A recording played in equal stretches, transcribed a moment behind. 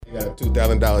He got a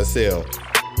 $2,000 sale.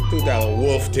 $2,000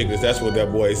 Wolf tickets. That's what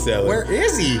that boy's selling. Where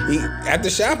is he? At the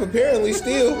shop, apparently,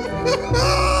 still.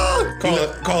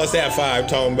 Call us at 5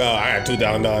 talking about, I got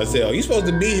 $2,000 sale. You supposed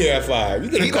to be here at 5. You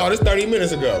could have called us 30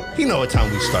 minutes ago. He know what time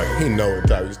we start. He know what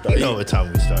time we start. He know what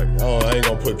time we start. Oh, I ain't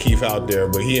gonna put Keith out there,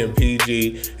 but he in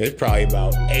PG. It's probably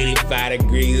about 85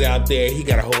 degrees out there. He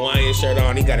got a Hawaiian shirt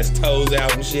on. He got his toes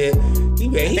out and shit. He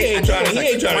ain't trying to be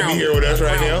here with us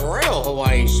right now. Real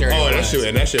Hawaiian shirt. Oh, that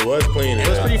shit was clean. It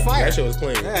was pretty fire. That shit was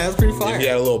clean. Yeah, it was pretty fire. If he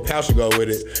had a little pouch to go with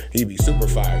it, he'd be super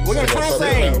fire. We're gonna try to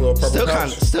say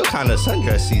still kind of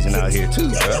sundress season out here too,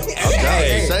 bro. I'm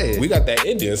trying to say it. We got that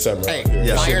Indian summer out here.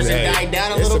 Yeah. Fires have died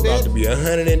down a little bit. It's about to be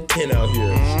 110 out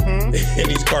here in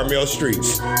these Carmel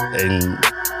streets. And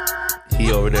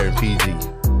he over there in PG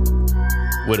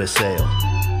with a sale,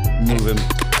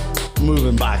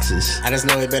 moving boxes. I just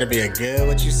know it better be a good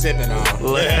what you sipping on.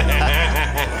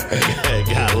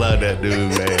 Gotta love that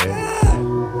dude, man.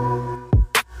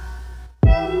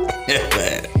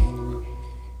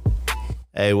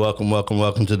 Hey, welcome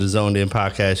to the Zoned In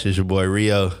Podcast. It's your boy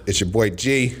Rio. It's your boy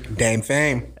G. Dame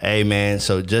Fame. Hey, man,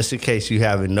 so just in case you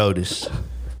haven't noticed,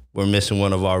 we're missing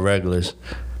one of our regulars,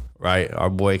 right? Our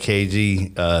boy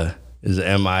KG is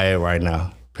MIA right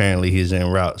now. Apparently he's en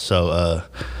route, so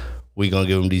we gonna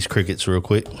give him these crickets real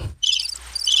quick.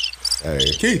 Hey.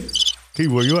 Keith,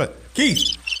 where you at?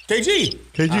 Keith. KG,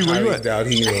 where you at? Doubt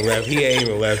he ain't left. He ain't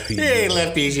even left PG. He ain't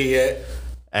left PG yet.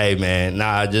 Hey, man,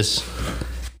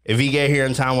 if he get here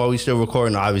in time while we still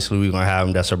recording, obviously we gonna have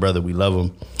him. That's our brother. We love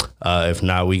him. If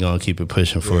not, we gonna keep it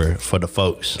pushing for the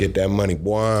folks. Get that money,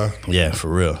 boy. Yeah, for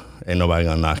real. Ain't nobody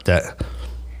gonna knock that.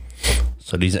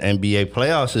 So these NBA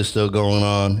playoffs is still going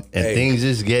on, and things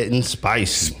is getting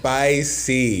spicy.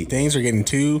 Things are getting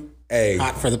too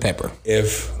hot for the pepper.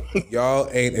 If y'all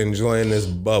ain't enjoying this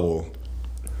bubble,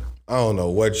 I don't know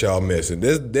what y'all missing.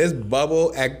 This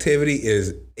bubble activity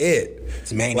is it.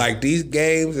 It's mania. Like these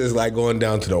games is like going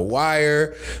down to the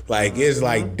wire. Like it's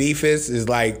like defense is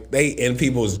like they in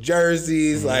people's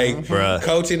jerseys. Like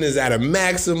coaching is at a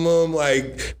maximum.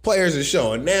 Like players are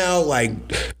showing now. Like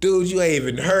dudes you ain't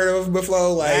even heard of before.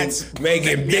 Like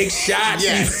making big shots.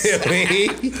 Yes. You feel me?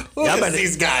 Who is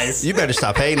these guys? You better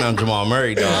stop hating on Jamal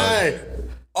Murray, dog.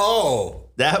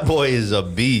 That boy is a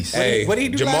beast. Hey, what did he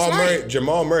do last night?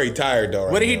 Jamal Murray tired though.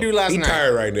 Right what did he do last night? He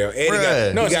tired right now. And he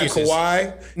got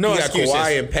Kawhi. No he got excuses.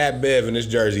 Kawhi and Pat Bev in his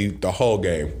jersey the whole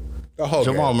game.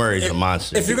 Jamal Murray's a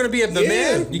monster. If you're gonna be the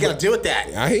man, you gotta deal with that.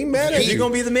 I ain't mad at you. If you're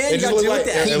gonna be the man, you gotta deal with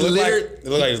that. It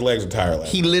looked like his legs were tired.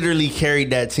 He literally carried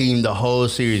that team the whole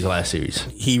series last series.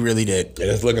 He really did.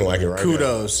 And it's looking like it right now.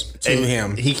 Kudos to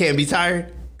him. He can't be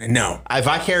tired? No. If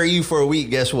I carry you for a week,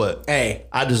 guess what? Hey.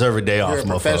 I deserve a day off, You're a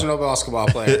professional basketball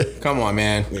player. Come on,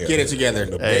 man. Yeah. Get it together.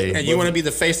 Hey. And you want to be the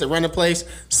face that run the place?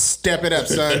 Step it up,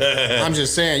 son. I'm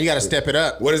just saying, you got to step it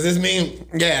up. What does this mean?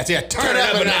 Yeah, turn it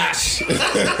up a notch.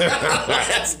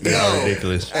 Let's go.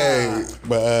 Ridiculous. Hey,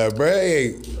 but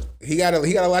bro, he got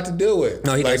a lot to deal with.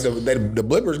 No, he like does. the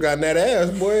Blippers got in that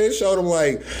ass, boy. It showed them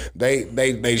like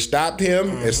they stopped him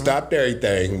and stopped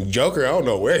everything. Joker, I don't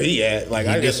know where he at. Like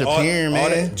he disappeared,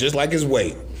 man. Just like his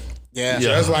weight. Yeah.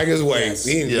 Just like his weight. Yes.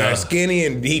 He's not skinny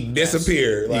and he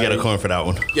disappeared. You got a coin for that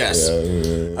one. Yes.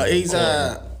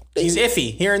 He's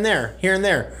iffy here and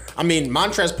there. I mean,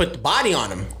 Montrez put the body on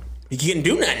him. He couldn't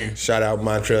do nothing. Shout out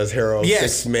Montrezl Harrell,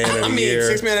 yes. 6th man of the year.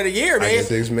 6th man of the year, man.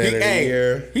 6th man of the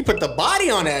year. He put the body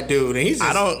on that dude, and he's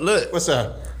just, look. What's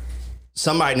up?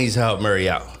 Somebody needs to help Murray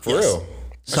out. For real.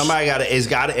 Somebody it's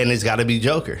got to be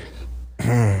Joker.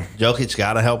 Jokic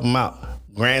got to help him out.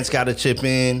 Grant's got to chip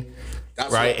in.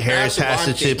 Right, Harris has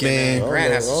to chip in.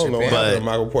 Grant has to chip in. But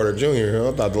Michael Porter Jr.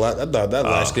 I thought that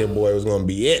light skinned boy was going to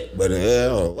be it, but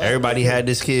everybody had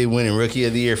this kid winning Rookie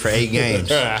of the Year for 8 games.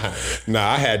 Nah,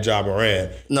 I had Ja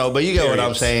Morant. No, but you get what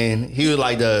I'm saying. He was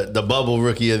like the bubble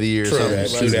Rookie of the Year. True that.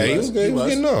 He was good. He was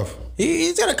getting off.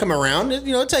 He's gonna come around.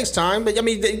 It takes time, but I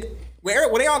mean,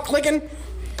 were they all clicking?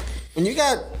 When you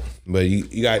got. But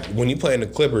you got when you play in the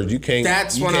Clippers, you can't.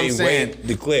 That's what I'm saying. Wait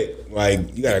to click.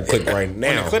 Like you got to click right now.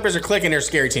 When the Clippers are clicking, they're a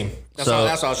scary team. That's all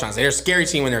I was trying to say. They're a scary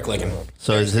team when they're clicking.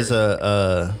 So is this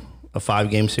a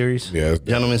 5-game series? Yeah,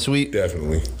 gentlemen sweep.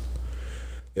 Definitely.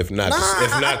 If not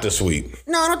the sweep.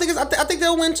 No, I don't think it's. I think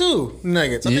they'll win 2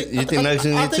 Nuggets. You think Nuggets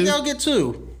will win 2? I think they'll get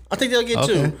 2. I think they'll get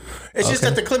 2. It's just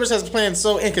that the Clippers has playing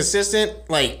so inconsistent.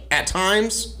 Like at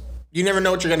times. You never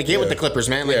know what you're going to get with the Clippers,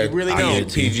 man. Like, you really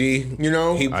don't. PG, you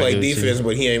know? He played defense,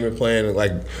 but he ain't been playing,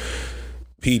 like,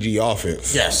 PG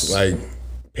offense. Yes. Like,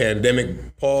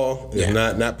 pandemic Paul is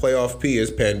not playoff P, it's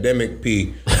pandemic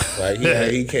P. Like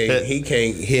he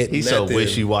can't hit. He's nothing. so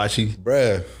wishy-washy,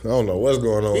 bruh. I don't know what's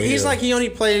going on. He's here. like he only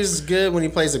plays good when he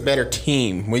plays a better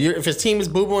team. If his team is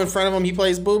boo boo in front of him, he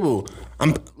plays boo boo.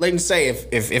 I'm letting you say if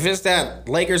it's that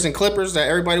Lakers and Clippers that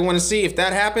everybody want to see, if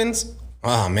that happens,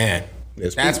 oh man.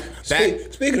 Yeah,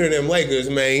 speaking of them Lakers,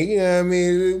 man, you know what I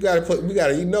mean?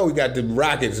 We got the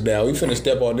Rockets now. We finna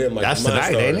step on them like that's the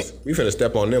tonight, ain't it? We finna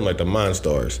step on them like the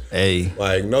Monstars. Hey.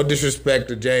 Like, no disrespect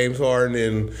to James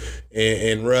Harden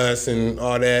and Russ and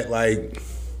all that. Like,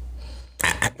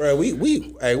 bro,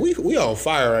 we on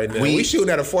fire right now. We shooting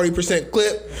at a 40%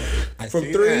 clip from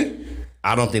three. That.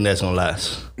 I don't think that's gonna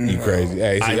last. You crazy?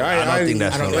 Hey, see, I don't think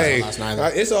that's gonna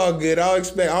last. It's all good. I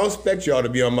don't expect y'all to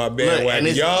be on my bandwagon.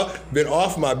 Look, y'all been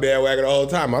off my bandwagon the whole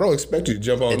time. I don't expect you to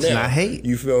jump on. It's now. not hate.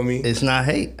 You feel me? It's not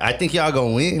hate. I think y'all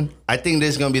gonna win. I think this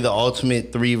is gonna be the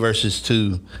ultimate 3 versus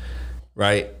 2.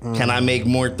 Right? Can I make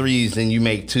more 3s than you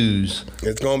make 2s?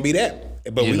 It's gonna be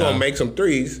that. But we're gonna make some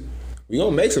 3s. We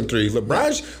gonna make some 3s.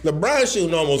 LeBron's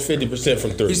shooting almost 50% from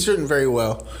 3. He's shooting very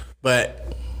well, but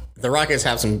the Rockets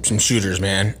have some shooters,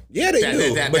 man. Yeah, they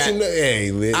do.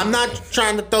 Hey, I'm not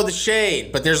trying to throw the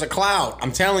shade, but there's a cloud.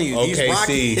 I'm telling you, these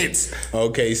Rockets.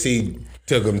 OKC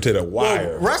took him to the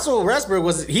wire. Well, Russell Westbrook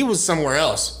was somewhere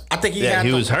else. I think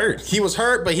he was hurt. He was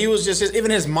hurt, but he was just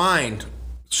even his mind.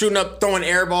 Shooting up, throwing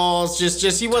air balls, just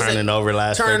he wasn't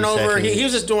turning over. He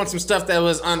was just doing some stuff that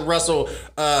was Russell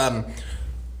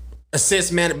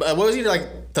assist man. What was he like?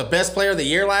 The best player of the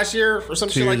year last year or some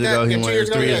shit like that? 2 years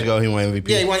ago, he won MVP.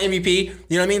 Yeah, he won MVP. You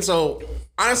know what I mean? So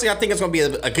honestly, I think it's going to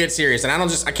be a good series, and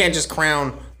I can't just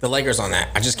crown the Lakers on that.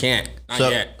 I just can't. Not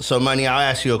yet. So, Money, I'll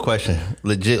ask you a question,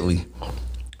 legitly.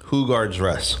 Who guards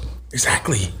Russ?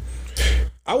 Exactly.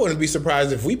 I wouldn't be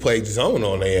surprised if we played zone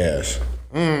on their ass.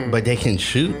 But they can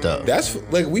shoot though. That's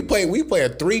like we play a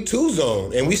 3-2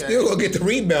 zone, and we still gonna get the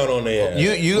rebound on their ass.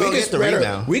 You gonna get the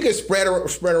rebound. We could spread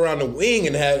around the wing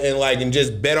and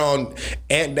just bet on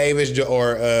Ant Davis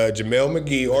or Jamel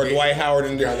McGee or Dwight Howard.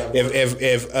 And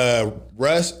if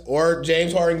Russ or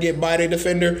James Harden get by their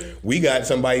defender, we got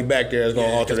somebody back there that's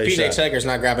gonna alter their shot. PJ Tucker's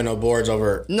not grabbing no boards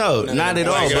over. No, not at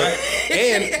all.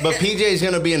 But PJ's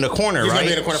gonna be in the corner, right?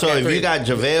 Be in the corner so if you got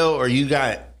JaVale or you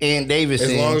got Ant Davis,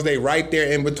 as long as they right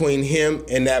there in between him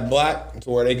and that block, to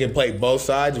where they can play both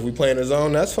sides. If we play in the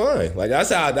zone, that's fine. Like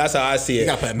that's how I see it.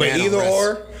 But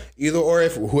either or,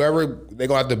 if whoever they're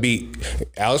gonna have to beat,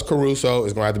 Alex Caruso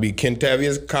is gonna have to beat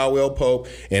Kentavious Caldwell Pope,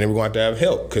 and then we're gonna have to have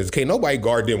help because can't nobody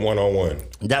guard them 1-on-1.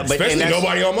 Especially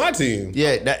nobody on my team.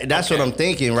 Yeah, that's what I'm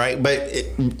thinking, right? But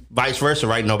vice versa,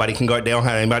 right? Nobody can guard. They don't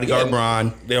have anybody guard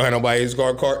Bron. They don't have nobody who's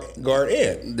guard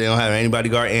Ant. They don't have anybody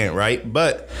guard Ant, right?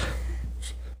 But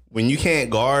when you can't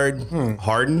guard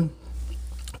Harden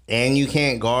and you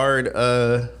can't guard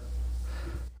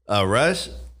Russ,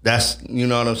 that's, you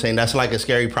know what I'm saying? That's like a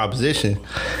scary proposition.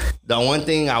 The one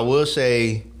thing I will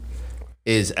say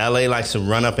is LA likes to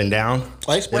run up and down.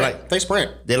 They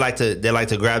sprint. They like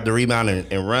to grab the rebound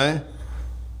and run.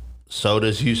 So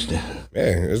does Houston.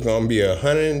 Man, it's gonna be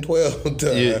 112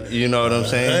 to you know what I'm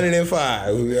saying?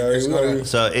 105.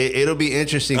 So it'll be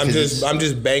interesting. I'm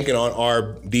just banking on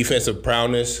our defensive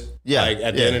prowess. Yeah. Like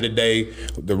at the end of the day,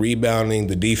 the rebounding,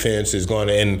 the defense is going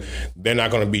to, and they're not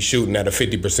going to be shooting at a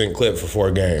 50% clip for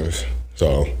 4 games.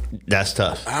 So that's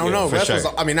tough. I don't know. Russ was,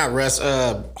 not Russ.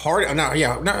 Harden.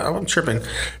 I'm tripping.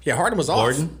 Yeah, Harden was off.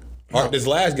 Harden. This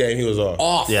last game he was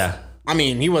off. Yeah. I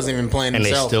mean, he wasn't even playing and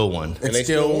himself. They still won. And they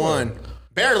still won.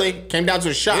 Barely. Came down to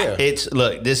a shot. Yeah.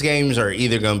 Look, these games are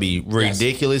either going to be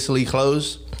ridiculously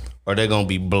close or they're going to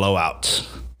be blowouts.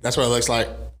 That's what it looks like.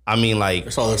 I mean, like,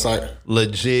 that's all it looks like.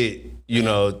 Legit,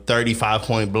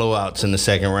 35-point blowouts in the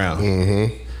second round.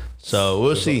 Mm-hmm. So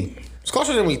we'll see. It's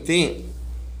closer than we think.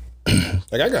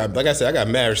 Like I said, I got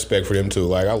mad respect for them too.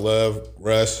 Like I love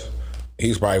Russ.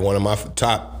 He's probably one of my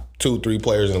top 2-3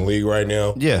 players in the league right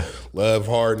now. Yeah. Love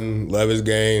Harden, love his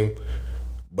game.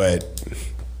 But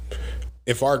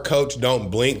if our coach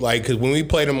don't blink, like, because when we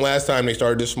played them last time, they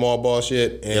started this small ball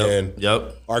shit, and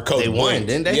our coach blinked. Won,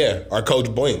 didn't they? Yeah, our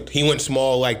coach blinked. He went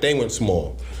small like they went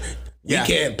small. Yeah. We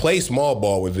can't play small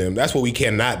ball with them. That's what we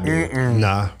cannot do.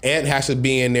 Nah. Ant has to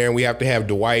be in there, and we have to have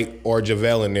Dwight or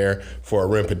JaVale in there for a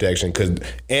rim protection because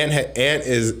Ant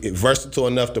is versatile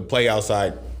enough to play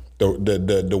outside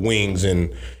the wings,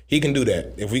 and he can do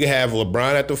that. If we can have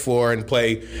LeBron at the 4 and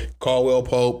play Caldwell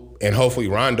Pope, and hopefully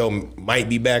Rondo might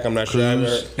be back. I'm not sure.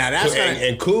 Now that's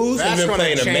and Kuz has been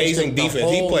playing amazing defense.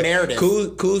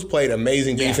 Kuz played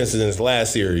amazing defense in his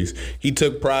last series. He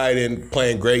took pride in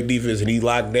playing great defense, and he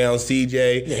locked down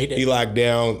CJ. Yeah, he locked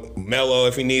down Melo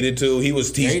if he needed to. He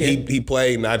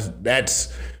played.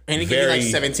 That's and he very, gave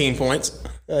you like 17 points.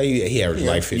 He averaged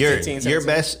like 15.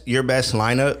 Your best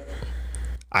lineup,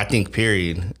 I think,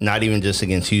 period, not even just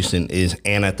against Houston, is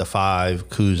Ant at the 5,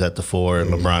 Kuz at the 4,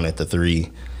 LeBron at the 3.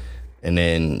 And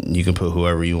then you can put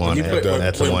whoever you want at the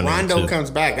 1 when and Rondo 2. comes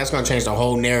back, that's going to change the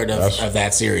whole narrative of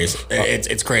that series.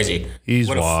 It's crazy. He's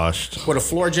washed. With a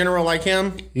floor general like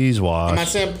him, He's washed. I'm not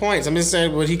saying points. I'm just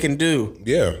saying what he can do.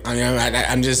 Yeah. I mean,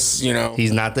 I'm just,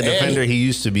 He's not the defender he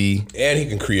used to be. And he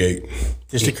can create.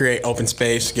 Just to create open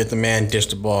space, get the man, dish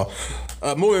the ball.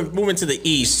 Moving to the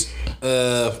East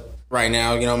right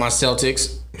now, my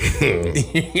Celtics.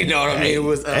 You know what I mean? It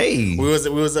was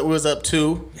we was up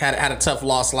 2. Had a tough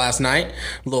loss last night.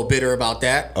 A little bitter about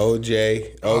that. OG,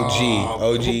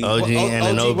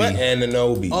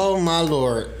 Anunoby. Oh my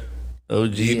Lord.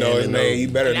 OG, you know his name. You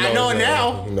better know. I know it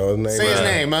now. You know his name. Say his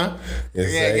name, huh?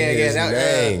 Say his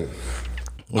name.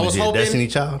 What is it, Destiny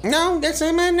Child? No, that's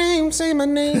say my name. Say my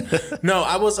name. No,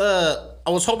 I was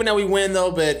hoping that we win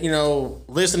though, but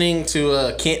listening to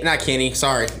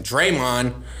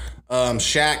Draymond,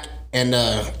 Shaq, and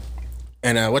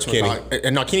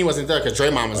whatchamacallit? No, Kenny wasn't there because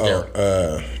Draymond was there.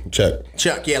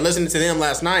 Chuck, yeah, listening to them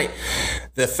last night.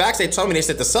 The facts they told me, they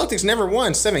said the Celtics never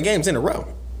won 7 games in a row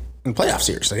in playoff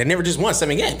series. Like, they never just won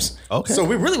 7 games. Okay. So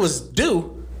we really was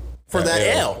due for that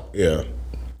L. Yeah.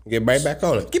 Get right back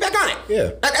on it. Get back on it.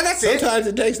 Yeah. That's it. Sometimes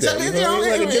it takes that. Like a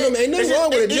gentleman. Ain't nothing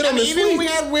wrong with a gentleman. Even we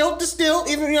had Wilt to steal.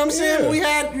 Even, you know what I'm saying? We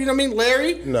had,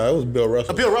 Larry. No, it was Bill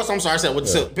Russell. Bill Russell, I'm sorry. I said,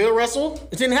 Bill Russell,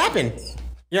 it didn't happen.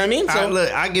 You know what I mean? So,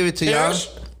 look, I give it to y'all.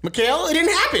 Mikhail, it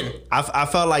didn't happen. I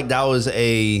felt like that was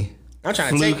I'm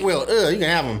trying to take Wilt. You can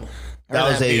have him. That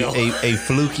was a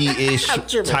fluky-ish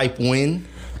type win.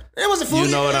 It was a fluky.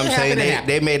 You know what I'm saying?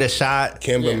 They made a shot.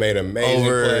 Kimba made an amazing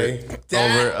play.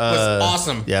 That was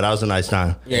awesome. Yeah, that was a nice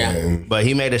time. Yeah. But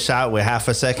he made a shot with half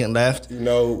a second left. You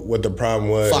know what the problem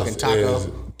was? Fucking Taco.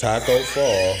 Taco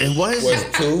Fall was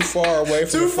too far away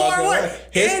from the fucking line.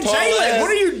 His tall ass, what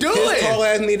are you doing? His tall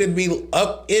ass needed to be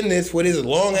up in this with his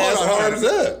long ass arms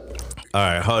up. All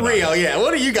right, hold on. Rio, yeah.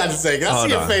 What do you got to say? I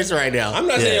see your face right now. I'm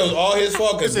not saying it was all his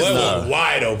fault because Bud was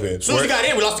wide open. As soon as he got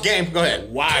in, we lost the game. Go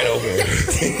ahead. Wide open.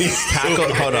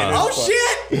 Hold on. Oh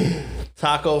shit!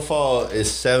 Taco Fall is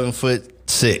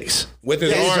 7'6" with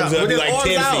his arms up, like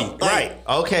 10 feet. Right.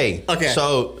 Okay.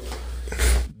 So,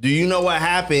 do you know what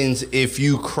happens if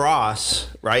you cross?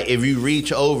 Right. If you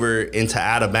reach over into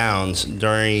out of bounds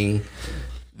during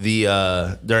the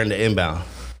inbound.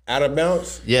 Out of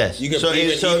bounds? Yes. You can so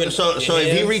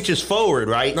if he reaches forward,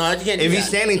 right? No, I can't. If he's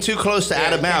standing too close to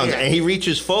out of bounds and he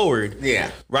reaches forward,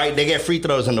 right, they get free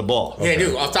throws on the ball. Yeah,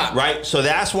 dude, off top. Right? So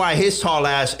that's why his tall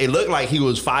ass, it looked like he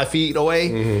was 5 feet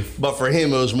away, but for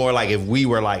him it was more like if we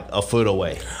were like a foot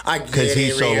away. I get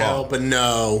it, so long. But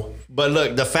no. But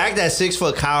look, the fact that 6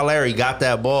 foot Kyle Lowry got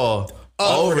that ball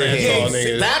over him.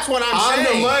 That's what I'm saying.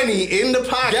 On the money, in the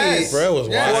pocket. Yes. Bro was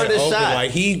wide open. Shot.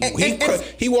 Like he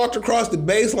walked across the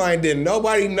baseline, didn't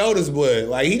nobody notice, but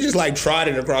like he just like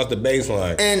trotted across the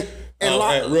baseline. And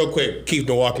real quick, Keith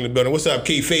to walk in the building. What's up,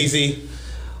 Keith Feezy?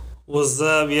 What's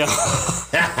up, yo?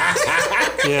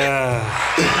 Yeah.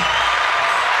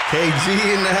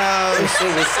 KG in the house.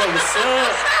 What's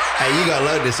up? Hey, you gotta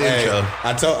love this intro.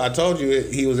 I told you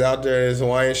he was out there in his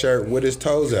Hawaiian shirt with his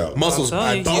toes out. Muscles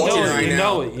bulging right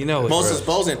now. You know it. Muscles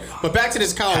bulging. But back to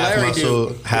this Kyle Lowry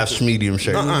dude. Half medium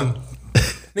shirt.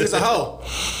 Nigga's a hoe.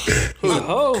 He's a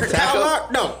hoe.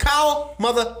 Kyle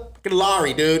motherfucking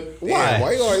Lowry, dude. Why?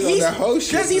 Why you always on that hoe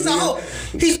shit? Because he's a hoe.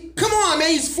 Come on, man.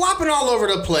 He's flopping all over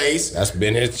the place. That's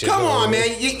been his shit. Come on, man.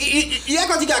 You act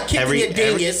like you got kicked in your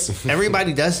dingus.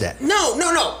 Everybody does that.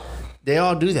 No. They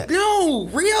all do that. No,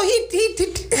 Rio,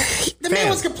 the man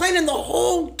was complaining the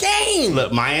whole game.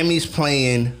 Look, Miami's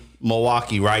playing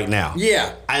Milwaukee right now.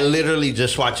 Yeah. I literally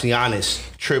just watched Giannis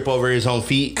trip over his own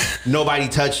feet. Nobody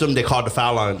touched him. They called the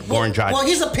foul on Goran Dragic. Well,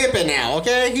 he's a Pippen now,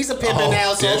 okay? He's a Pippen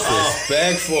now. So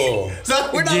disrespectful.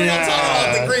 So we're not going to talk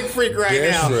about the Greek Freak right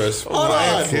now. Hold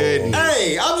on.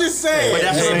 Hey, I'm just saying. But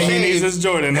that's what I'm saying. He needs his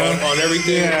Jordan, huh? On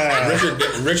everything. Yeah.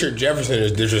 Richard Jefferson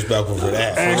is disrespectful for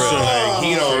that. Like,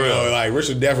 he don't know. Like,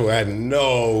 Richard definitely had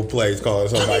no place calling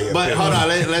somebody. But hold on,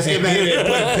 let's get back.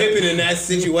 Putting Pippen in that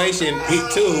situation, he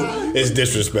too is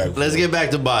disrespectful. Let's get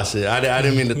back to Boston. I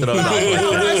didn't mean to throw it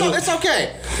out. No, it's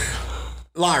okay.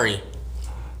 Larry.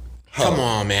 Come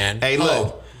on, man. Hey,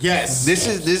 look. Yes. This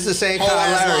is the same Kyle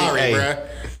Lowry, bruh.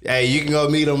 Hey, you can go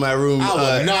meet him at room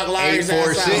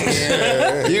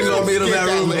 846. You can go meet him at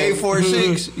room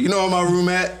 846. You know where my room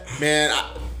at? Man,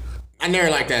 I never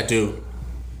liked that dude.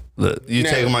 Look, you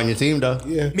take him on your team, though.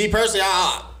 Yeah. Me personally,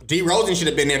 D. Rosen should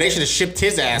have been there. They should have shipped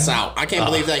his ass out. I can't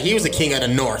believe that he was the king of the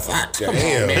North. Come on,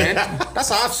 man. That's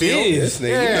how I feel. This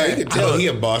nigga, you can tell he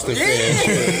a Boston fan.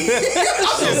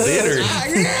 I'm just bitter.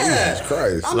 Jesus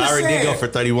Christ. I'm Lowry just did go saying. for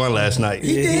 31 last night.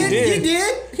 He did.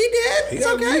 It's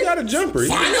okay. He got a jumper.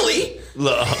 Finally.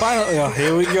 Look. Finally,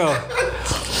 here we go.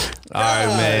 All right,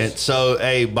 man. So,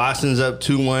 hey, Boston's up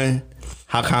 2-1.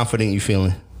 How confident you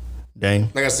feeling, Dame?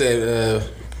 Like I said,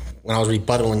 when I was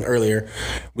rebuttaling earlier,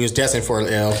 we was destined for an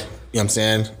L. You know what I'm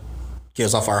saying? Get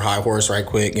us off our high horse right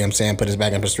quick. You know what I'm saying? Put us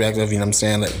back in perspective. You know what I'm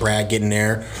saying? Let Brad get in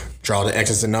there, draw the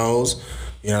X's and O's.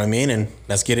 You know what I mean? And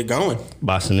let's get it going.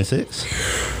 Boston in 6.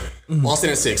 Boston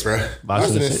in 6, bro.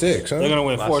 Boston in 6, huh? They're gonna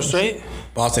win 4 straight.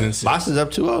 Boston in 6. Boston's up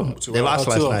 2-0. They lost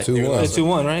last night. 2-1. It's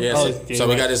 2-1, right? Yeah, so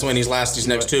we got this win these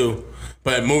next two.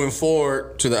 But moving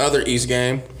forward to the other East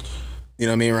game, you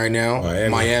know what I mean, right now,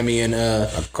 Miami and I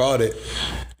caught it.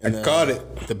 I caught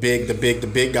it. the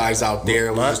big guys out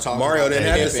there. Mario didn't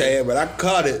have to say it, but I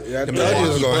caught it. I told you it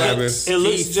was gonna happen. It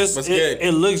looks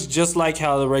it looks just like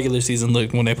how the regular season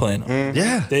looked when they playing them.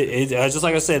 Yeah. Just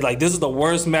like I said, like this is the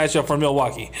worst matchup for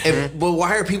Milwaukee. But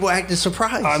why are people acting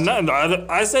surprised? I'm not.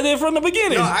 I said it from the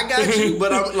beginning. No, I got you,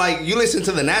 but I'm like, you listen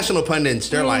to the national pundits,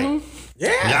 they're like, Yeah.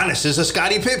 Giannis is a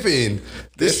Scottie Pippen.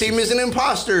 This team is an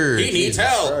imposter. He needs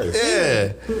help.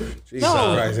 Yeah. Jesus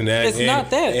No, Christ, and that, it's not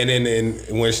that. And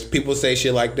then when people say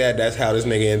shit like that, that's how this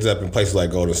nigga ends up in places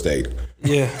like Golden State.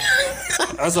 Yeah,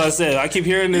 that's what I said. I keep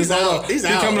hearing this. He's he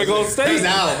out. coming to Golden State. He's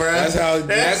out, bro. That's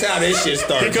how this shit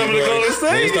starts. He coming to Golden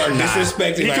State? They start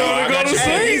disrespecting. He like, coming to I got Golden your-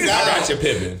 State? I got your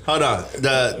Pippen. Hold on.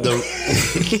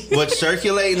 The what's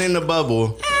circulating in the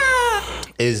bubble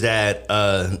is that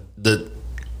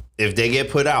if they get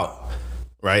put out,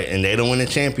 right, and they don't win a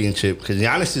championship, because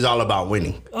Giannis is all about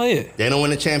winning. Oh yeah, They don't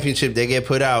win a championship, they get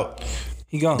put out.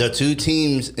 he gone. The two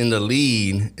teams in the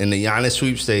lead in the Giannis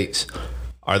sweepstakes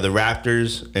are the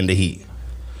Raptors and the Heat.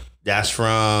 That's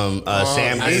from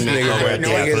Sam Beeman over at The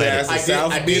Athletic.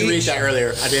 I did read that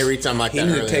earlier. I did read something like He that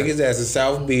need earlier. to take his ass to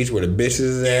South Beach where the bitches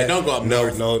is at. don't go up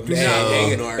north.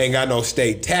 Ain't got no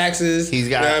state taxes. He's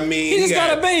got- You know what I mean? he just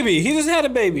got a baby. He just had a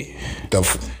baby. He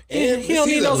don't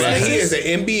need no He snitches. is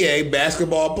an NBA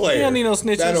basketball player. He don't need no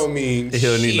snitches. That don't mean He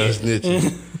don't need no shit.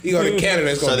 snitches. He go to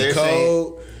Canada. It's So gonna be they're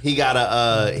cold. saying he got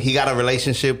a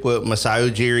relationship with Masai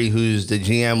Ujiri, who's the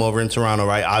GM over in Toronto,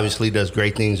 right? Obviously does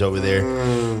great things over there.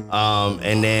 And I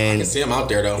then can see him out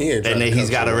there though. He ain't trying and then to he's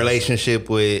come got to a us. relationship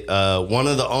with one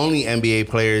of the only NBA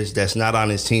players that's not on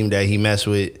his team that he messed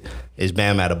with is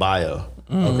Bam Adebayo,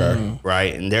 Okay.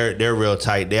 right? And they're real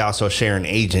tight. They also share an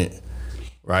agent,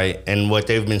 right? And what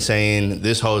they've been saying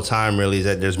this whole time really is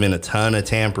that there's been a ton of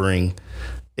tampering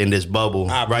in this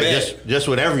bubble, I right? bet. Just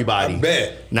with everybody. I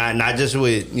bet. Not just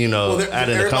with everybody's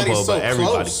Antetokounmpo, so but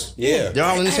everybody. close. Yeah. They're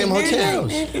all in the same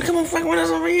hotels. You come on, fuck with us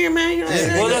over here, man. You know what I'm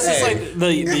saying? Well, that's just Hey. like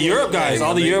the Europe guys.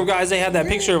 All the Europe guys, they have that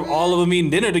picture of all of them eating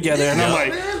dinner together, and I'm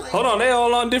like, hold on, they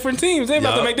all on different teams. They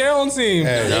about to Yup. make their own team.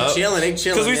 Hey, They chilling.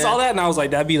 Because we saw that, and I was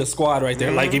like, that'd be the squad right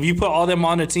there. Like, if you put all them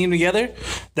on the team together,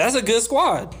 that's a good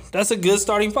squad. That's a good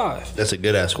starting five. That's a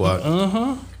good ass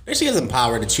squad. They should give them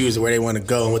power to choose where they want to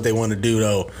go and what they want to do,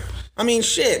 though. I mean,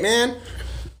 shit, man.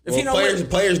 If he don't win,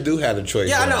 players do have a choice.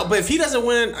 yeah, I though. know. But if he doesn't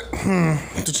win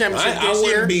the championship I this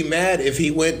year, wouldn't be mad if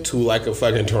he went to like a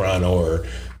fucking Toronto or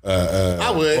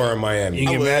I would. or a Miami. You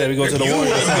get mad if we go to the You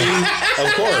Warriors. would be,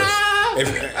 of course. As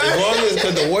long as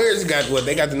because the Warriors got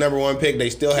they got the number one pick, they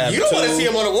still have. You don't want to two. see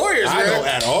him on the Warriors, I bro. don't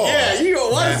at all. Yeah, you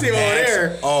don't want to see him over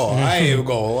there. Oh, I ain't even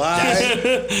gonna lie.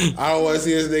 I don't want to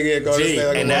see this nigga go to Gee, stay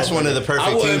like and a that's one of the motherfucker. perfect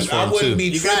I wouldn't- teams for I him, wouldn't too. be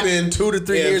You got tripping 2 to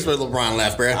 3 if- years with LeBron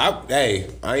left, bro.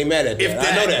 I ain't mad at that. If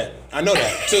that- I know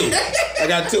that. 2. I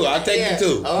got 2. I'll take Yeah. the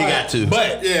 2. He got two.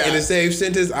 But Yeah. in the same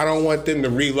sentence, I don't want them to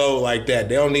reload like that.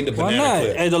 They don't need the Why banana not?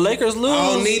 clip. Hey, the Lakers lose. I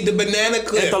don't need the banana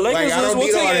clip. If the Lakers Like, I lose, don't we'll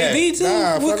need take all that. AD too.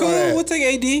 Nah, We're fuck cool. all that. We'll take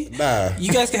AD. Nah.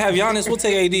 You guys can have Giannis. We'll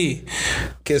take AD.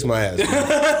 Kiss my ass.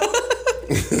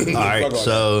 All right, Fuck all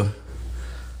so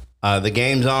the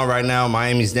game's on right now.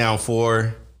 Miami's down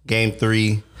 4. Game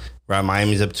 3. Right,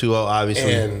 Miami's up 2-0,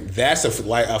 obviously. And that's a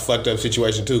fucked up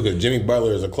situation too, because Jimmy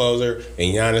Butler is a closer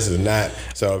and Giannis is not.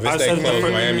 So if I it's said, that close,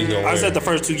 Miami's gonna win. I said the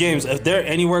first 2 games. If they're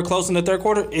anywhere close in the third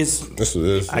quarter, it's This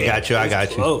I got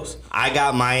you. close. I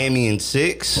got Miami in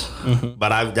 6,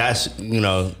 but that's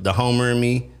the homer in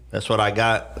me. That's what I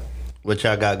got. What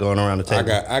y'all got going around the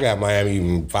table? I got Miami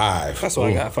in 5. That's what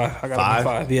I got. 5. I got 5?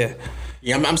 5. Yeah.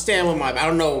 Yeah, I'm staying with my. I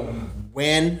don't know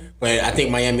when, but I think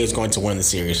Miami is going to win the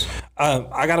series.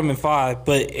 I got them in 5,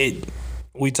 but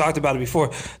we talked about it before.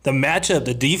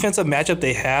 The defensive matchup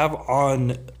they have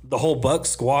on the whole Bucks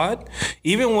squad,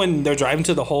 even when they're driving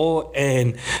to the hole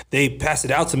and they pass it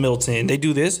out to Middleton, they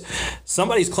do this.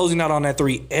 Somebody's closing out on that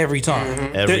three every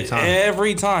time.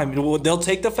 Every time. They'll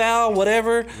take the foul,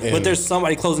 whatever, but there's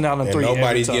somebody closing out on three.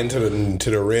 Nobody's getting to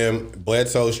the rim.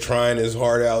 Bledsoe's trying his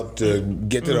heart out to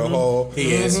get to the hole.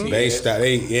 He is.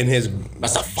 They in his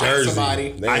That's a fight jersey.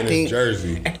 somebody. They in his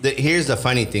jersey. Here's the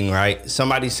funny thing, right?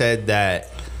 Somebody said that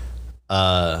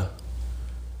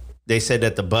they said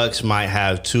that the Bucks might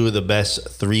have two of the best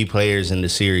three players in the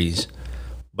series,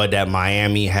 but that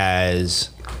Miami has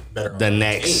the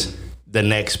next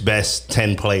best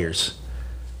 10 players.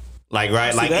 Like,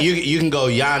 right? Like you can go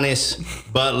Giannis,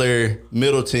 Butler,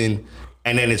 Middleton,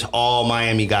 and then it's all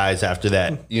Miami guys after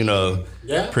that,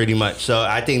 pretty much. So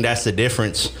I think that's the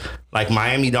difference. Like,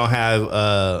 Miami don't have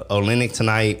Olynyk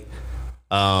tonight.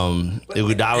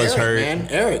 Iguodala's hurt. Man,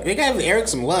 Eric, they got Eric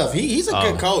some love. He's a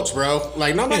good coach, bro.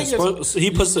 Like nobody.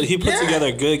 He puts together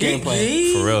a good game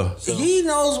plan. For real. He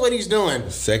knows what he's doing.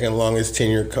 Second longest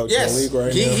tenured coach in the league right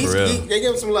now. They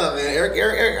give him some love, man.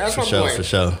 Eric, that's my boy. For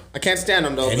sure. I can't stand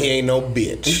him though. And he ain't no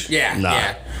bitch.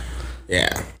 Yeah.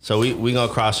 So we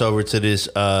gonna cross over to this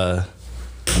Avalon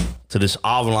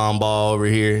ball over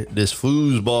here, this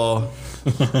foosball.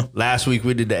 Last week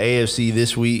we did the AFC.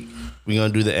 This week we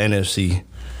gonna do the NFC.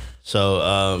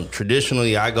 So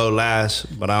traditionally I go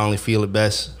last, but I only feel it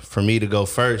best for me to go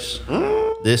first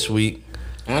this week.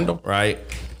 Right.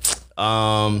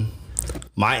 My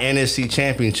NFC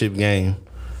championship game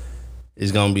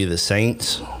is gonna be the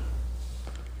Saints,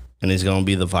 and it's gonna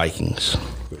be the Vikings.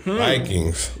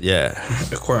 Vikings. Yeah.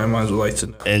 Corey might as well like to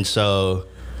know. And so,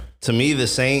 to me, the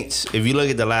Saints, if you look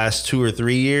at the last 2 or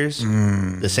 3 years,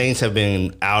 the Saints have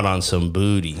been out on some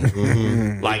booty.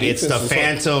 Like, it's the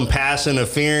phantom pass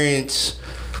interference,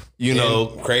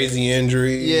 crazy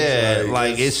injuries. Yeah,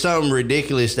 like it's something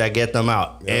ridiculous that get them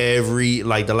out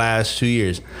the last 2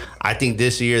 years. I think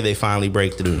this year they finally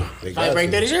break through. They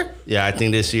break through this year? Yeah, I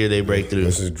think this year they break through.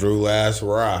 This is Drew last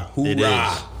rah. It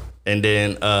Hoorah. is. And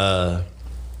then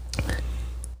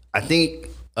I think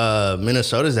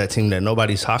Minnesota's that team that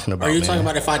nobody's talking about. Are you talking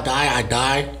about if I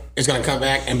die, it's going to come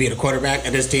back and be the quarterback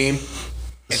of this team?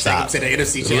 Stop. To the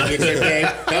NFC Championship game?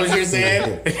 That what you're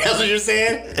saying? That's what you're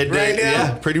saying right now?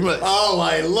 Yeah, pretty much. Oh,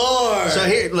 my Lord. So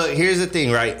here's the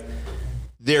thing, right?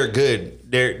 They're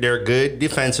good. They're good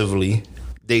defensively.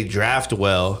 They draft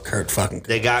well.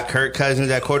 They got Kirk Cousins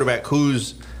at quarterback,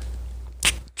 who's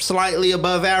slightly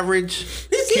above average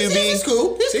QB. He's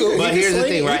cool. He's cool. But here's the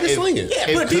thing, right? Yeah,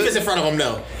 put a defense in front of him,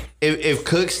 though. If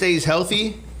Cook stays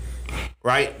healthy,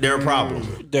 right, they're a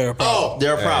problem. They're a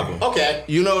problem. Okay.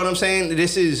 You know what I'm saying?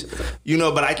 This is,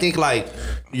 but I think,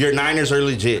 your Niners are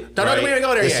legit. Don't even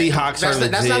go there yet. The Seahawks are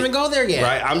legit. That's not even go there yet.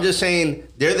 Right? I'm just saying,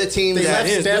 they're the team They that...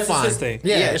 left Stephon.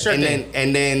 Yeah, sure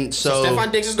and then so...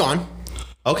 Stephon Diggs is gone.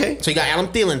 Okay. So you got Adam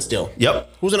Thielen still.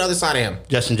 Yep. Who's on the other side of him?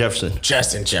 Justin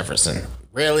Jefferson.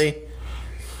 Really?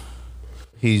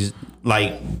 He's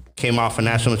came off a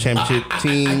national championship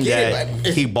team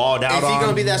he balled out on. Is he going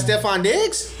to be that Stephon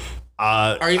Diggs?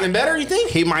 Or even better, you think?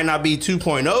 He might not be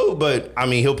 2.0, but I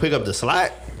mean, he'll pick up the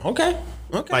slack. Okay.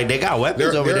 They got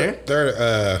weapons over there.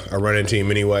 They're a running team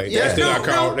anyway. Yeah. They still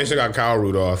got Kyle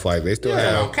Rudolph. They still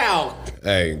have Kyle.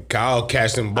 Hey, Kyle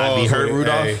catch some balls. I'd be hurt,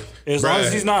 Rudolph. As long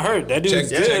as he's not hurt, that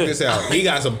dude's good. Check this out. He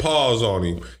got some paws on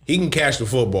him. He can catch the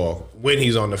football when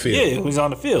he's on the field. Yeah, he's on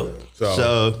the field.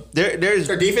 So there's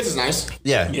their defense is nice.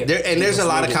 Yeah. There's a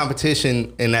lot of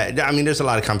competition in that. I mean, there's a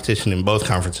lot of competition in both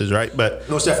conferences, right? But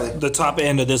most definitely, the top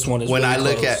end of this one is when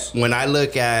really I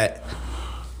look at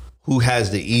who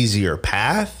has the easier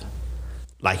path.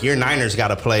 Your Niners got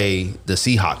to play the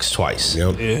Seahawks twice.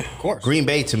 Yep. Yeah, of course. Green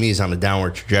Bay to me is on a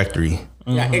downward trajectory.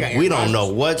 We don't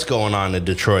know what's going on in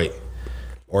Detroit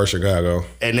or Chicago,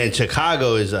 and then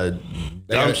Chicago is a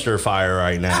dumpster fire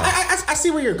right now. I see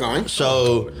where you're going.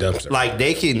 So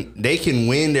they can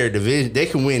win their division. They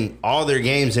can win all their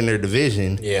games in their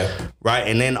division. Yeah. Right,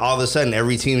 and then all of a sudden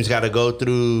every team's got to go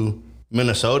through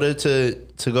Minnesota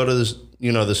to go to this,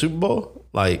 the Super Bowl.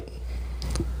 But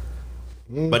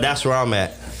that's where I'm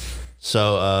at.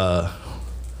 So,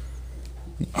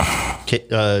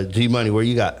 G Money, where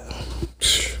you got?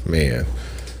 Man,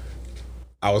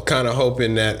 I was kind of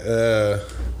hoping that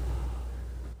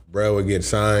bro would get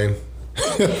signed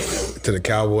to the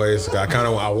Cowboys.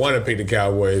 I want to pick the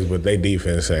Cowboys, but they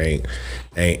defense ain't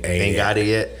got it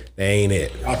yet. They ain't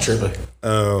it. I'll trip it.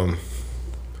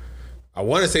 I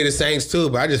want to say the Saints too,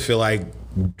 but I just feel like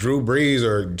Drew Brees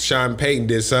or Sean Payton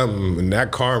did something, and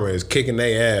that karma is kicking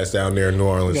their ass down there in New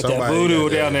Orleans. Got that voodoo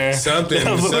down there. Something's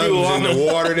in the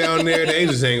water down there. They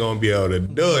just ain't gonna be able to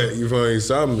do it. You feel me?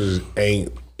 Something just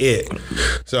ain't it.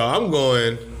 So I'm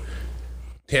going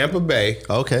Tampa Bay.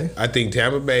 Okay. I think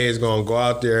Tampa Bay is going to go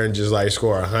out there and just like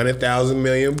score 100,000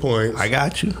 million points. I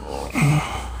got you.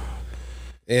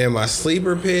 And my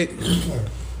sleeper pick,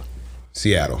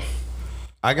 Seattle.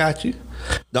 I got you.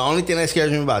 The only thing that scares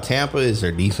me about Tampa is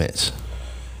their defense.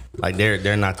 Like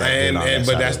they're not that good.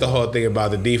 But that's the whole thing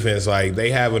about the defense. Like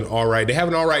they have an all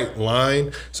right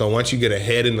line. So once you get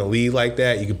ahead in the lead like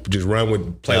that, you can just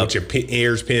play with your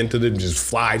ears pinned to them, just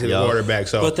fly to the quarterback.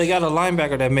 So, but they got a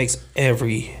linebacker that makes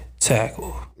every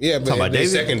tackle. Yeah, but their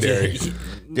secondary.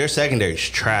 Their secondary is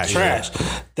trash.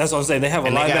 That's what I'm saying. They have a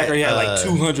linebacker. He had like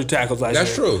 200 tackles last year.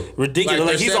 That's true. Ridiculous.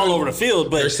 Like he's all over the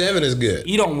field, but their 7 is good.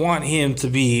 You don't want him to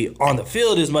be on the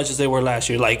field as much as they were last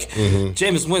year. Like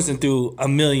Jameis Winston threw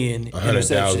 1 million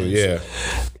interceptions. Yeah.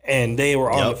 And they were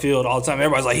on the field all the time.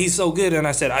 Everybody's like, he's so good. And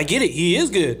I said, I get it. He is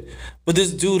good. But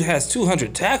this dude has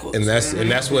 200 tackles. And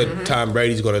that's what Tom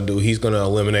Brady's going to do. He's going to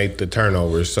eliminate the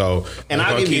turnovers. So they're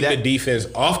going to keep the defense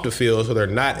off the field so they're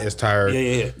not as tired.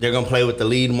 Yeah. They're going to play with the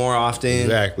lead more often.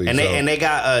 Exactly. And they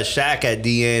got Shaq at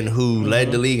DN who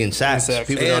led the league in sacks.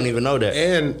 People don't even know that.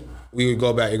 And we would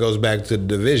go back. It goes back to the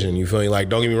division. You feel me? Like,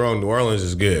 don't get me wrong. New Orleans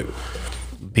is good.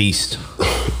 Beast.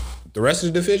 The rest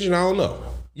of the division, I don't know.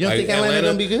 You don't think Atlanta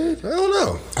gonna be good? I don't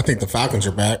know. I think the Falcons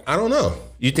are back. I don't know.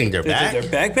 You think they're back? They're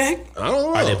back? I don't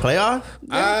know. Are they playoff?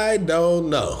 I don't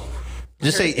know.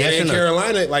 Just say yes or no.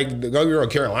 Carolina, like, don't get me wrong,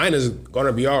 Carolina's going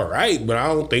to be all right, but I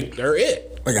don't think they're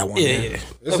it. I got one. Yeah.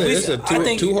 It's a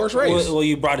two-horse race. Well,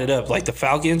 you brought it up. Like the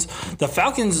Falcons. The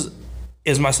Falcons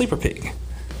is my sleeper pick.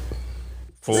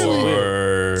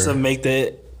 To make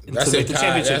the championship. That's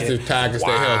the tag to stay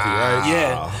healthy, right?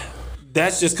 Yeah.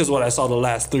 That's just because what I saw the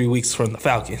last 3 weeks from the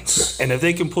Falcons. And if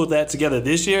they can put that together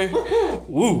this year,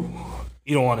 woo,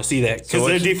 you don't want to see that. Because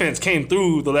their defense came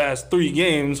through the last 4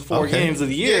 games of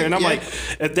the year. And I'm like,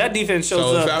 if that defense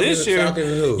shows up this year,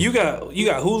 you got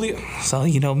Julio. So,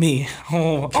 you know me.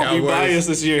 I'll be biased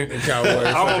this year. I'm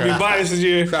going to be biased this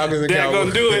year. Falcons and Dak going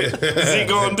to do it. Zeke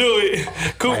going to do it.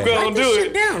 Coop going to do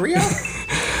it. Down, Rio.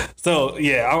 So,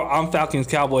 yeah, I'm Falcons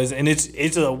Cowboys. And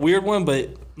it's a weird one,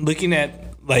 but looking at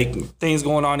like things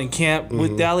going on in camp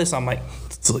with Dallas, I'm like,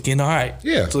 it's looking all right.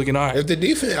 Yeah, it's looking all right. If the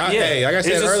defense, hey, like I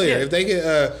said earlier, if they get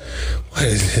what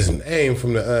is his name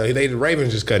from the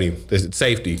Ravens just cut him, the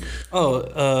safety.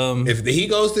 If he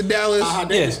goes to Dallas,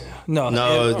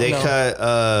 they cut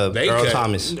Earl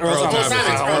Thomas. Earl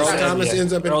Thomas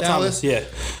ends up in Dallas. Yeah,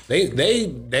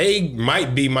 they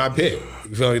might be my pick.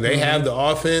 You feel me? They have the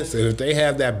offense, and if they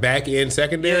have that back end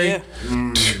secondary,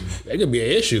 they could be an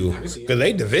issue because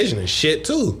they division is shit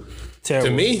too. Terrible.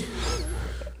 To me,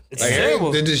 it's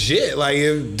terrible. They're just shit. Like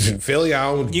if Philly, I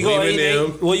don't believe in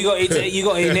them. Well, you go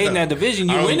 8-8 in that division.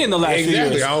 You win in the last few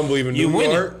years. I don't believe in New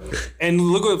York. And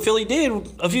look what Philly did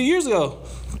a few years ago.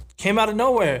 Came out of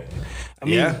nowhere. I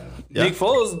mean, Nick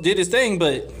Foles did his thing,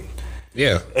 but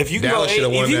if you can go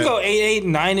 8-8,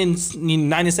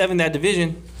 9-7 that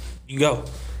division, you go.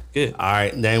 Good. All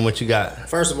right, Dane, what you got?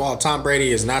 First of all, Tom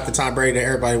Brady is not the Tom Brady that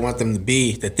everybody wants them to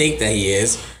be, to think that he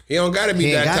is. He don't got to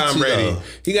be that Tom Brady.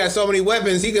 He got so many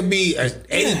weapons. He could be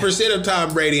 80% of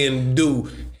Tom Brady and do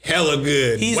hella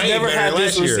good. He's never had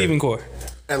this receiving core.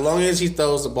 As long as he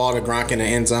throws the ball to Gronk in the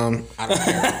end zone, I don't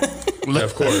care.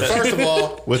 Of course. First of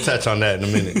all, we'll touch on that in a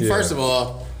minute. First of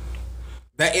all,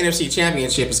 that NFC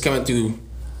Championship is coming through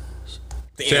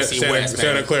the NFC West.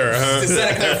 Santa Clara, huh? The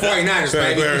Santa Clara 49ers,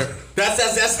 baby.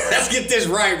 Let's get this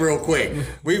right real quick.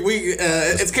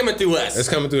 It's coming through us. It's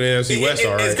coming through the NFC West,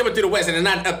 all right. It's coming through the West, and they're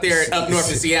not up north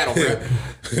in Seattle, bro.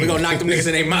 We're gonna knock them niggas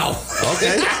in their mouth.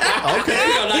 Okay. We're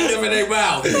gonna knock them in their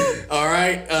mouth. All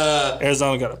right.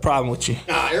 Arizona got a problem with you.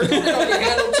 Arizona can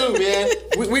handle too, man.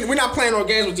 We're not playing no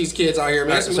games with these kids out here,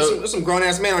 man. There's some grown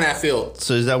ass men on that field.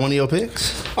 So is that one of your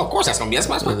picks? Oh, of course that's gonna be. That's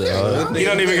my pick. You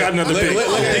don't even got another pick. You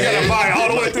gotta buy all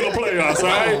the way through the playoffs, all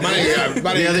right?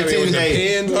 The other team got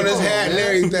pins on his hat and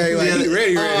everything. Like he's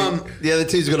ready. The other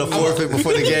team's gonna forfeit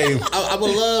before the game. I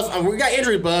would love. We got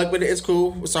injury bug, but it's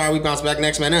cool. Sorry, we bounced back.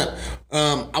 Next man up.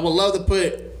 I would love to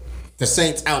put the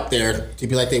Saints out there to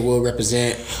be like they will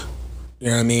represent. You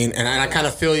know what I mean? And I kind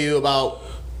of feel you about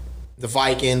the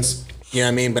Vikings. You know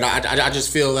what I mean? But I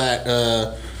just feel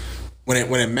that when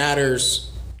it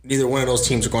matters, neither one of those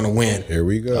teams are going to win. Here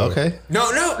we go. Okay.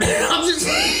 No. I'm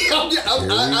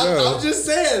just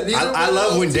saying. I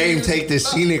love when Dame take the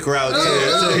scenic route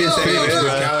to his picks,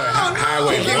 bro.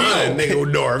 Highway 1,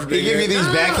 nigga, North. He give you these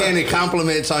backhanded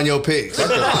compliments on your picks. Fuck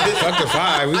the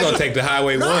 5. We gonna take the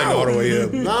Highway 1 all the way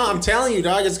up. No, I'm telling you,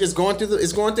 dog. It's going through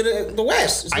the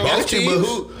West. I got you, but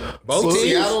who? Both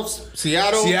teams.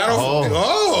 Seattle.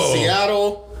 Oh.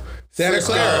 Seattle. Santa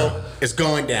Clara. It's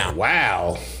going down.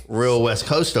 Wow. real West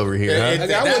Coast over here. Huh?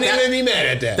 I wouldn't even be mad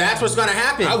at that. That's what's gonna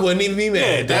happen. I wouldn't even be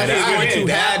mad at that. That's I would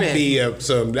happen. have be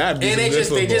some. That'd be And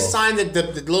some they just signed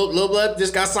the Lil Blood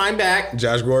just got signed back.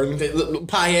 Josh Gordon.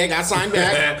 Piehead got signed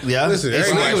back. Yeah. Listen, It's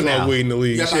everybody legal now. smoke weed in the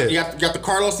league. You Shit. got the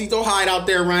Carlosito Hyde out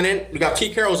there running. You got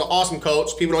Pete Carroll's an awesome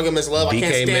coach. People don't give him his love. I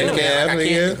can't DK stand him. Metcalf, I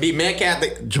can't beat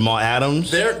Metcalf. Jamal Adams.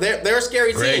 They're a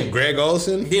scary team. Greg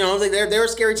Olsen. You know, they're a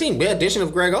scary team. The addition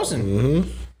of Greg Olsen. Mm-hmm.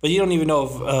 But you don't even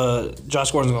know if Josh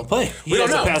Gordon's going to play. He don't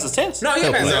hasn't know. passed his test. No,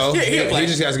 he'll No, play. he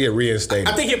just has to get reinstated.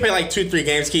 I think he'll play like 2-3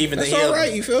 games, Keith, and That's then he'll all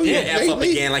right. You feel me? He'll F up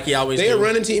again like he always They're do. a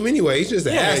running team anyway. He's just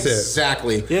an asset.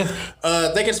 Exactly.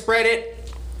 Yeah. They can spread it.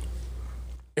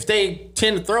 If they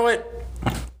tend to throw it,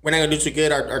 we're not gonna do too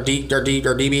good. Our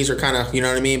DBs are kind of, you know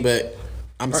what I mean. But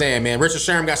I'm saying, man, Richard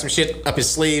Sherman got some shit up his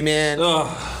sleeve, man.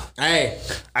 Hey,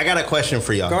 I got a question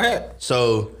for y'all. Go ahead.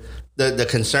 So the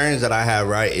concerns that I have,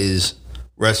 right, is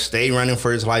Russ stay running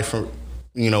for his life from,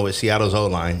 with Seattle's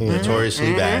O-line,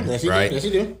 notoriously bad, Yes, he right? do. Yes, he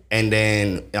do. And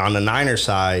then on the Niners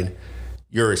side,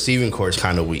 your receiving core is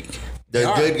kind of weak.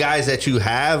 The good guys that you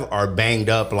have are banged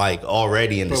up like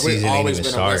already in the but we've season ain't always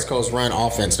even been a West start. Coast run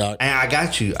offense, dog. And I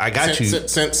got you.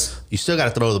 Since You still got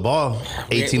to throw the ball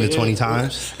 18 to 20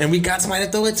 times. and we got somebody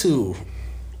to throw it to.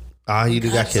 You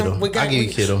do got Kittle. I'll give you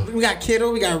Kittle. We got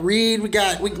Kittle. We got Reed. We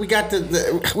got Who?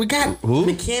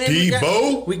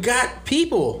 McKinnon. We got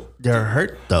people. They're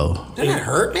hurt though. They're not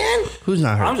hurt, man. Who's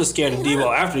not hurt? I'm just scared of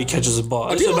Debo after he catches the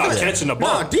ball. It's about catching the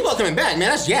ball. No, Debo coming back, man.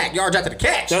 That's Yak yards after the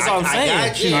catch. That's what I'm saying.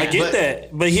 got you, I get but- that.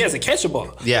 But he has to catch a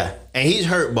ball. Yeah, and he's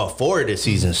hurt before the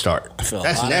season start.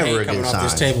 That's never a good sign. Off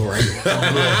this table right now.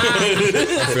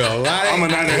 I feel a lot. I'm a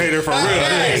Niner hater for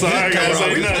real. So I gotta say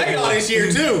we played nothing. all this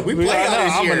year too. We played all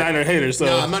this I'm year. a Niner hater, so.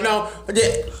 No.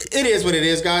 It is what it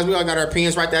is, guys. We all got our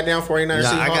opinions. Write that down. 49ers.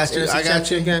 Nah, I got Seahawks, you. NFC I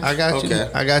got you. Championship. I got you.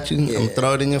 Okay. I got you. I'm gonna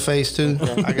throw it in your face too.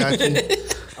 I got you.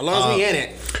 As long as we in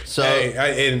it. So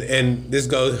Hey, and this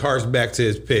goes harks back to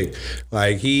his pick.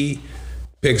 Like he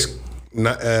picks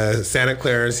Santa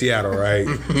Clara in Seattle, right?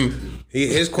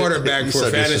 His quarterback for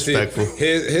so fantasy, disrespectful.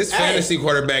 his fantasy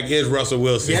quarterback is Russell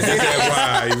Wilson. Yes, it is. That's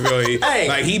why you feel me? Hey.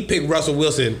 Like he picked Russell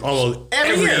Wilson almost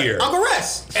every year. Uncle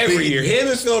Russ. Every year, him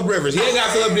and Phillip Rivers. He ain't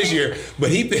got Phillip this year, but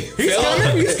he picked He's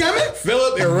coming.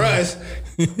 Phillip and Russ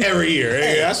every year.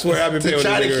 Hey, I swear I've been paying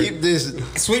try to this nigga. keep this.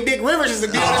 Sweet Dick Rivers is the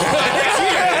deal next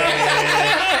year.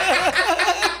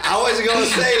 I wasn't gonna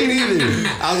say it either.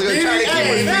 I was gonna try to keep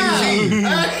it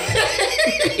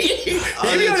PG.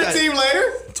 He'll be on the team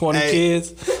later. 20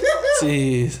 kids.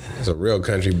 Jeez. It's a real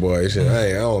country boy. Shit,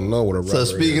 I don't know what a So rubber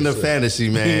speaking is. of fantasy,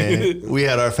 man, we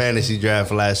had our fantasy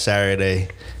draft last Saturday.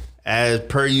 As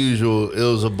per usual, it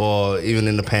was a ball, even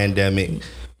in the pandemic.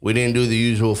 We didn't do the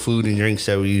usual food and drinks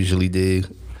that we usually did.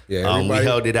 Yeah, we everybody-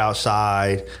 held it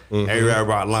outside. Everybody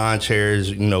brought lawn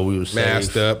chairs. We was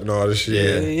masked safe. up and all this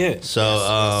shit. Yeah.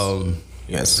 So,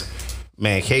 Yes.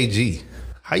 man, KG,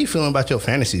 how you feeling about your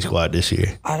fantasy squad this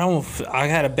year? I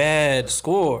had a bad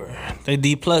score. They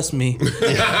D plus me.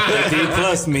 They D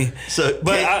plus me. So,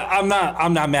 But I'm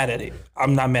not mad at it.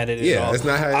 I'm not mad at it Yeah, at all. it's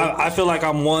not how- I feel like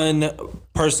I'm one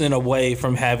person away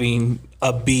from having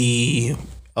a B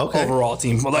overall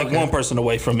team. Like one person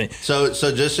away from it. So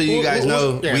just so you guys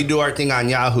know, we do our thing on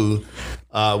Yahoo.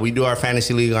 We do our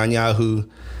fantasy league on Yahoo.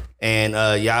 And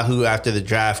Yahoo, after the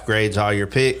draft, grades all your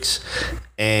picks.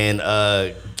 And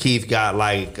Keith got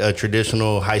like a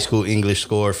traditional high school English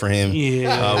score for him,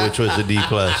 which was a D+.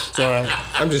 It's all right.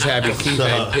 I'm just happy Keith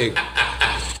ain't picked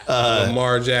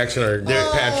Lamar Jackson or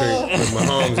Derek Patrick or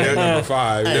Mahomes at number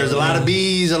 5. There's a lot of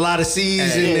B's, a lot of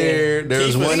C's in there. There's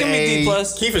Keith was one Give me D A.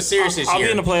 plus. Keith was serious this I'll year.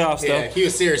 be in the playoffs though. Yeah, he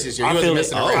was serious this year. He I wasn't feel it.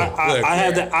 missing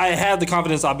around. I have the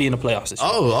confidence I'll be in the playoffs this year.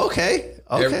 Oh, okay.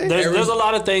 Okay. There's a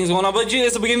lot of things going on, but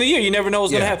it's the beginning of the year. You never know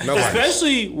what's Yeah, going to happen, nobody.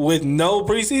 especially with no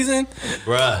preseason.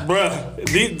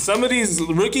 Bruh. Some of these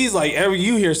rookies, like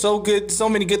you hear so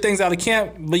many good things out of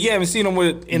camp, but you haven't seen them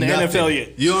in the Nothing. NFL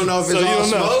yet. You don't know if it's So you all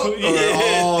don't know. smoke or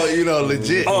Yeah. all,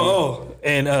 legit.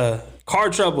 And car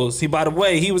troubles. By the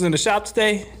way, he was in the shop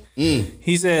today.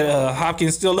 He said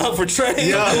Hopkins still up for trade.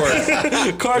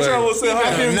 Yeah. Car troubles said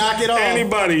Hopkins. knock it off.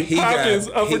 Anybody. Hopkins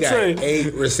up for trade.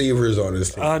 8 receivers on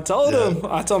his team. I told him.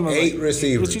 I told him. 8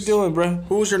 receivers. What you doing, bro?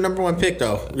 Who was your number one pick,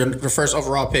 though? Your first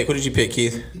overall pick. Who did you pick,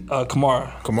 Keith?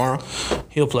 Kamara. Kamara?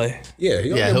 He'll play. Yeah,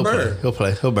 he'll Yeah, he'll get play. burned. He'll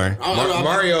play. He'll burn.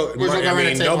 Mario,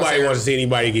 nobody wants to see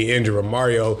anybody get injured, but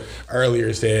Mario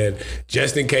earlier said,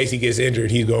 just in case he gets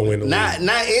injured, he's going to win the league.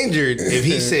 Not injured. If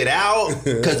he sit out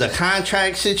because of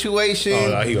contract situation. Oh,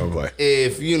 no, he going to play.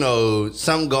 If,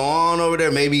 something go on over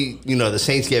there, maybe, the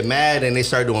Saints get mad and they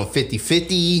start doing 50-50.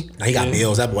 He got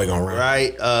bills. That boy gonna run.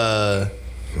 Right?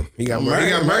 He got Murray. He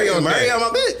got Murray on Murray deck. on my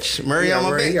bitch. Murray on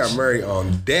my bitch. He got Murray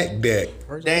on deck.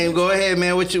 Dame, go ahead,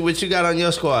 man. What you got on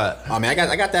your squad? Oh man,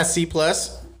 I got that C+. You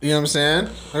know what I'm saying?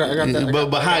 I got that.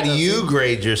 But how do you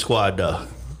grade your squad though?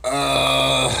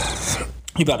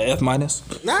 You about an F-? Nah,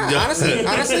 honestly,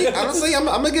 I'm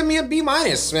gonna give me a B-, man.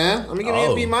 I'm gonna give me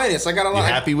a B-. I got a lot. You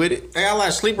happy with it? I got a lot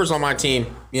of sleepers on my team.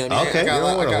 You know what I mean? Okay. You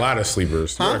don't want a lot of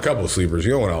sleepers. You want a couple of sleepers.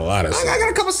 You don't want a lot of sleepers. I got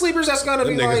a couple sleepers that's gonna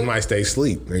Them be niggas like. might stay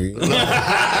asleep. Nigga.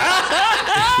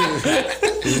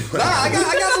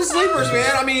 I got some sleepers,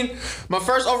 man. I mean, my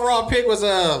first overall pick was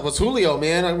Julio,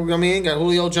 man. I mean, got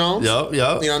Julio Jones. Yup. You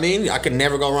know what I mean? I could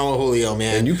never go wrong with Julio,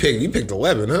 man. And you picked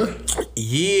 11, huh?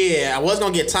 Yeah, I was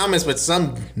gonna get Thomas, but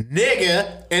some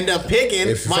nigga ended up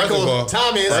picking Michael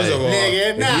Thomas. First of all,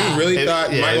 nigga, if you really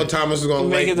thought Michael Thomas was gonna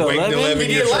Make wait it the 11? 11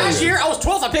 He years did last year. I was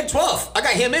 12th. I picked 12th. I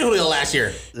got him and Julio last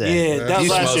year. Yeah, that was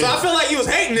last So year. I feel like you was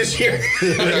hating this year.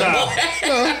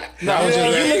 No, was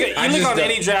just you I look just on don't-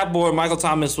 any draft board, Michael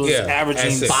Thomas was averaging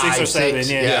at 6 5, or 7. 6.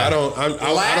 Yeah. I don't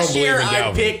Last believe year in I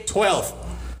Dalvin. picked 12th.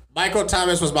 Michael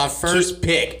Thomas was my first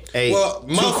pick. Hey, Well,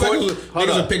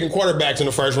 motherfuckers were picking quarterbacks in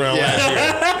the first round last year.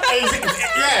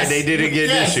 Yes. they did it again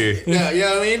this year. Yeah, you know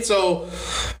what I mean? So,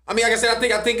 I mean, like I said, I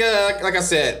think, like I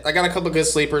said, I got a couple of good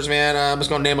sleepers, man. I'm just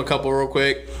gonna name a couple real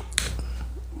quick.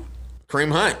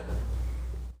 Kareem Hunt.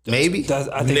 Maybe.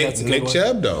 I think that's a good Nick one.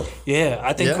 Chubb, though. Yeah,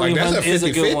 I think Yeah. Kareem Like, that's Hunt a is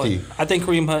a good 50-50. one. I think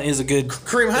Kareem Hunt is a good.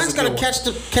 Kareem Hunt's gonna catch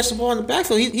the ball in the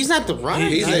backfield. He's not the runner.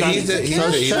 He's a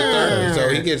third, so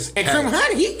he gets. And Kareem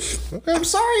Hunt, I'm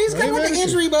sorry, he's got like an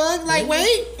injury bug. Like, wait,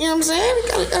 you know what I'm saying? He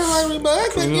got an injury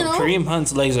bug, but you know. Kareem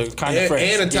Hunt's legs are kind of fresh.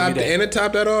 And to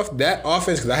top that off, that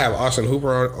offense, because I have Austin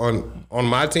Hooper on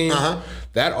my team.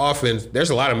 That offense, there's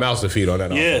a lot of mouths to feed on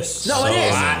that offense. Yes. No,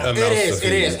 It is.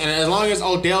 It is. And as long as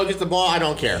Odell gets the ball, I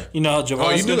don't care. You know, Javar's Oh,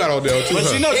 you do got Odell too. But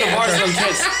huh? you know, Javar's gonna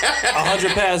catch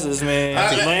 100 passes, man.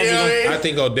 I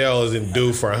think Odell is in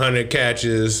due for 100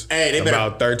 catches, Hey, they better-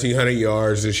 about 1,300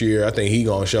 yards this year. I think he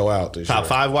gonna show out this Top year.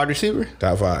 5 wide receiver?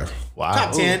 Top 5. Wow.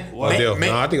 Top 10. Odell.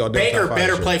 No, I think Odell Baker top 5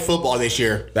 better this year. play football this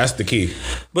year. That's the key.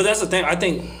 But that's the thing. I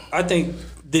think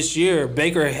this year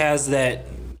Baker has that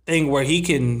thing where he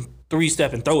can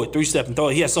 3-step and throw it.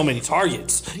 He has so many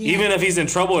targets. Even if he's in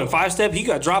trouble in 5-step, he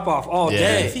got drop off all Yeah.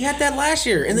 day. He had that last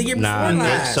year and the year before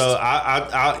last. So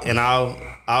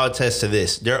I'll attest to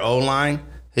this. Their O-line,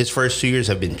 his first 2 years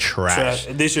have been trash.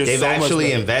 This year's They've so much actually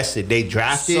better. invested. They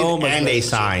drafted So much and better they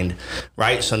this year. signed.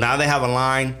 Right? So now they have a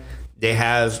line. They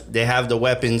have the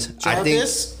weapons. I think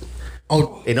Jarvis?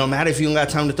 Oh, it don't matter if you don't got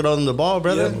time to throw them the ball,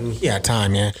 brother. yeah,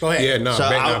 time, man. Go ahead. Yeah, no, So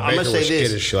I'm Baker gonna say was this.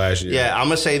 skittish last year. Yeah, I'm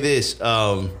gonna say this.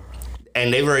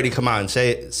 And they've already come out and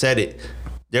said it.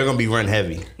 They're gonna be run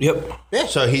heavy. Yep.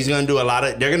 So he's gonna do a lot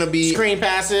of. They're gonna be Screen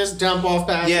passes, dump off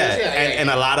passes. and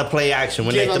a lot of play action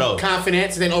when give they him throw.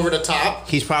 confidence, then over the top.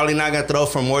 He's probably not gonna throw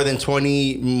for more than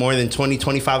 20,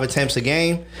 25 attempts a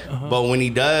game. But when he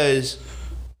does,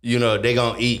 you know they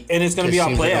gonna eat. And it's gonna It be all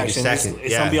seems play like action. second.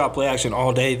 It's gonna be all play action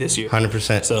all day this year.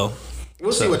 100%. So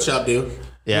We'll see what Chubb do.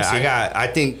 Yeah, I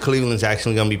think Cleveland's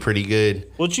actually gonna be pretty good.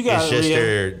 What you got, It's just Rio?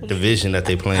 their division that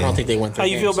they play. I don't think they went. how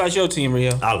you feel about your team,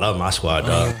 Rio? I love my squad,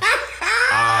 dog.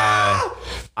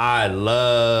 I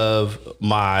love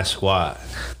my squad.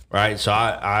 Right, so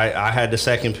I had the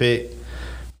second pick.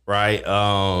 Right,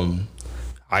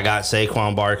 I got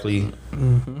Saquon Barkley.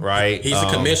 Right, He's the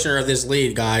commissioner of this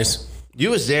league, guys.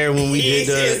 You was there when we He did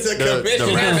is the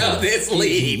commissioner raffle. of this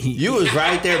league. You was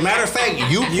right there. Matter of fact,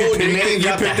 you pulled the names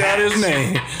out the picked out his hats.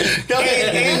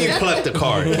 name. and you plucked the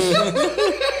cards.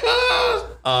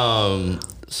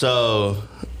 So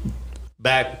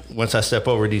back once I step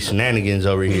over these shenanigans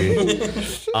over here.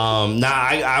 I'm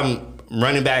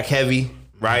running back heavy,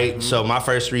 right? Mm-hmm. So my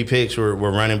first 3 picks were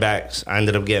running backs. I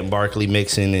ended up getting Barkley,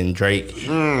 Mixon, and Drake.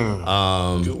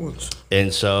 And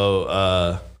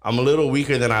so I'm a little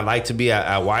weaker than I'd like to be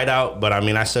at wideout, but I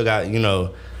mean I still got,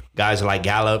 guys like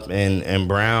Gallup and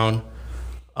Brown.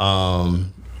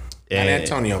 And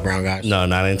Antonio Brown, guys. No,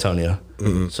 not Antonio.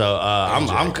 Mm-hmm. So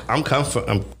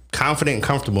I'm confident and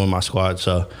comfortable in my squad.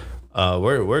 So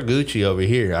we're Gucci over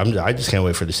here. I just can't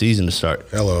wait for the season to start.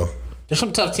 Hello. There's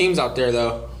some tough teams out there,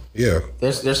 though. Yeah.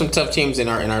 There's some tough teams in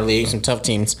our league. Some tough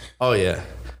teams. Oh yeah.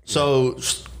 So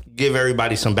give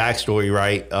everybody some backstory,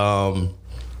 right?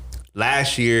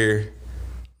 Last year,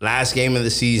 last game of the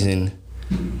season,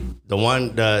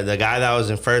 the guy that was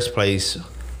in first place,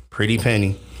 Pretty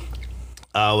Penny,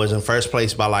 was in first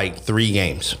place by like 3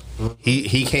 games.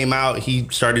 He came out. He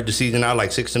started the season out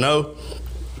like 6-0,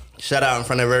 shut out in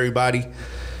front of everybody,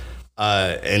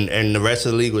 and the rest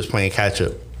of the league was playing catch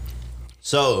up.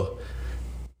 So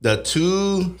the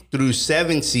 2 through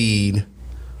 7 seed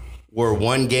were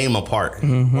one game apart.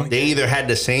 They either had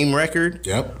the same record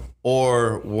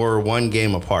or were one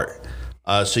game apart.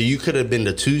 So you could have been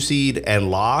the 2 seed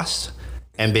and lost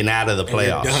and been out of the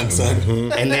playoffs. Done,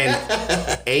 son. And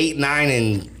then 8,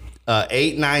 9,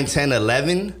 10,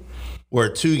 11 were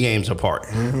 2 games apart.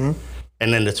 And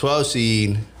then the 12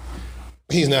 seed,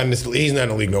 he's not in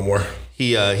the league no more.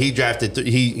 He drafted 3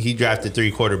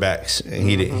 quarterbacks and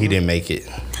he didn't make it.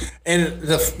 And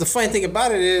the funny thing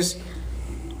about it is,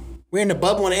 we're in the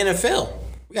bubble in the NFL.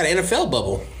 We got an NFL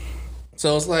bubble.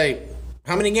 So it's like,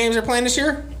 how many games are playing this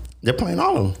year? They're playing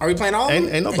all of them. Are we playing all of them?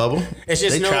 Ain't no bubble. It's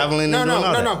just they traveling.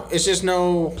 No. It's just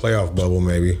no playoff bubble,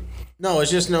 maybe. No,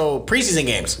 it's just no preseason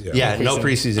games. Yeah, no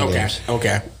preseason games.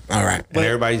 Okay. All right. And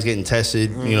everybody's getting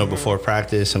tested, before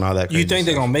practice and all that. You think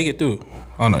they're gonna make it through?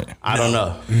 Oh no, I don't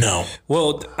know. No.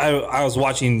 Well, I was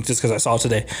watching just because I saw it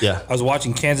today. Yeah, I was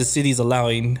watching Kansas City's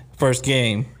allowing first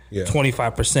game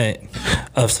 25%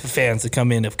 of fans to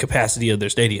come in of capacity of their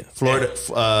stadium. Florida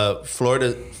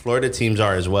teams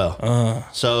are as well.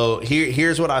 So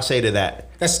here's what I say to that.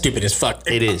 That's stupid as fuck.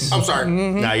 It is. I'm sorry.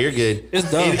 Nah, you're good. It's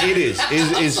dumb. It is.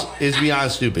 It's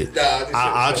beyond stupid.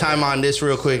 I'll chime on this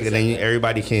real quick, and then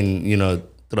everybody can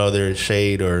throw their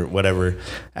shade or whatever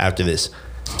after this.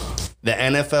 The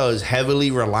NFL is heavily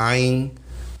relying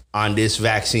on this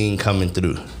vaccine coming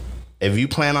through. If you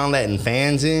plan on letting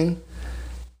fans in,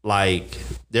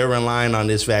 they're relying on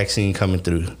this vaccine coming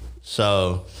through.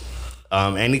 So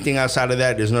anything outside of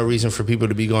that, there's no reason for people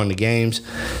to be going to games.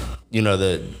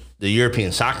 The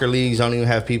European soccer leagues don't even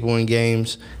have people in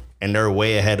games, and they're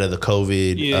way ahead of the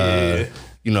COVID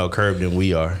curve than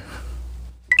we are.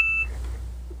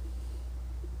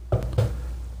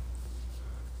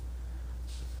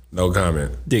 No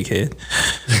comment. Dickhead.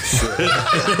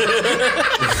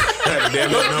 Damn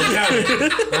it, no comment.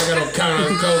 I got no comment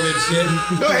on COVID shit.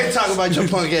 Go ahead and talk about your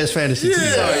punk ass fantasy team.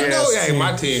 Hey,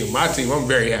 my team. I'm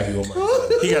very happy with my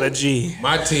team. He got a G.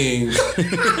 My team.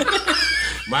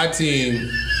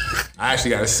 I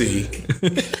actually got a C.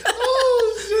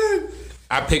 Oh shit!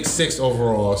 I picked 6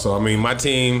 overall, so my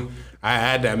team. I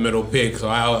had that middle pick, so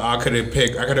I could have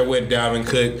picked. I could have went Dalvin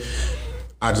Cook.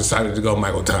 I decided to go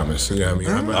Michael Thomas. You know what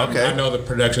I mean? Okay. I know the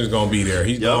production is going to be there.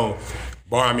 He's going,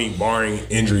 barring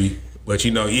injury. But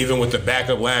even with the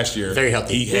backup last year, very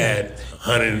healthy. He had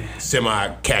 100 semi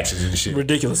catches and shit.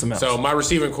 Ridiculous amount. So my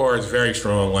receiving core is very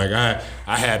strong. I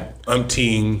had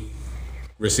umpteen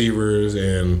receivers,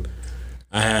 and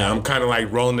I'm kind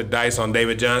of rolling the dice on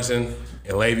David Johnson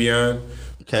and Le'Veon.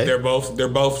 Okay. They're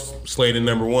both slated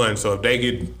number 1. So if they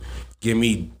could give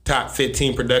me top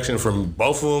 15 production from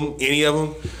both of them, any of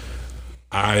them,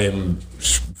 I am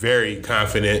very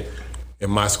confident in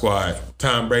my squad.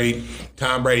 Tom Brady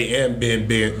and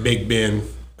Big Ben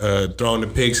throwing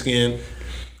the pigskin.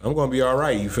 I'm going to be all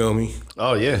right, you feel me?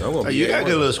 Oh, yeah. You got a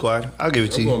good little squad. I'll give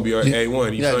it to you. I'm going to be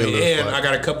A1. You feel me? And I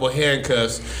got a couple of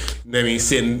handcuffs,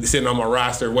 sitting on my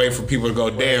roster waiting for people to go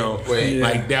down.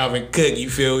 Like Dalvin Cook, you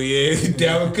feel me?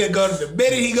 Dalvin Cook the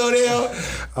minute he go down,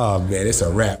 oh, man, it's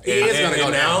a wrap. He is going to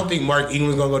go down. I don't think Mark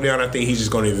Ingram's going to go down. I think he's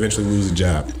just going to eventually lose a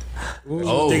job.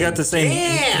 Oh, they got the same.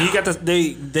 Damn. He got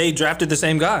they drafted the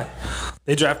same guy.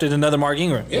 They drafted another Mark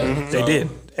Ingram. Yeah. They did.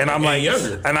 And I'm like,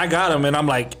 younger. and I got him, and I'm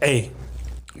like, hey,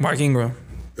 Mark Ingram,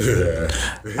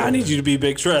 I need you to be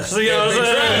Big Trust. You know what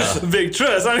I'm saying? Big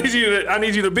Trust. I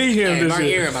need you to be him. Hey, this Mark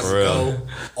year. Ingram must go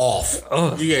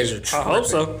off. You guys are tripping. I hope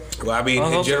so. Well,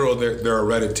 in general, they're a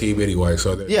Reddit team anyway.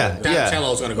 So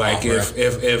Donatello's going to go off.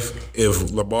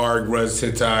 If Lamar runs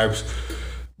 10 times,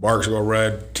 Mark's going to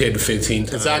run 10 to 15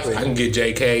 times. Exactly. I can get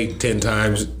JK 10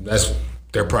 times.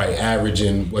 They're probably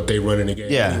averaging what they run in the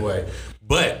game anyway.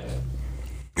 But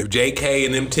if JK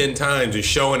and them 10 times is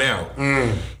showing out,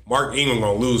 Mark Ingram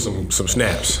going to lose some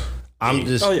snaps. I'm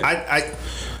just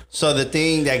so the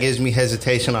thing that gives me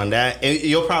hesitation on that, and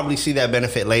you'll probably see that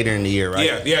benefit later in the year,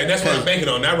 right? Yeah, that's what I'm banking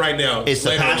on. Not right now. It's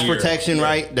the pass protection,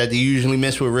 right, that they usually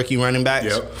miss with rookie running backs.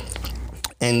 Yep.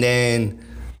 And then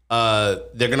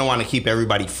they're going to want to keep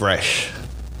everybody fresh,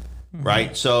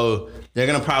 right? So they're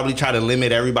going to probably try to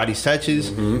limit everybody's touches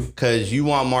because you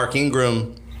want Mark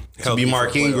Ingram to be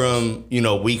Mark Ingram,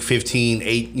 week 15,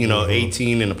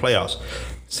 18 in the playoffs.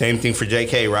 Same thing for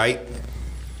JK, right?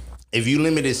 If you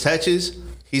limit his touches,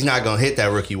 he's not going to hit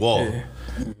that rookie wall,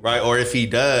 right? Or if he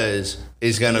does,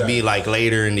 it's going to be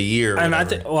later in the year. And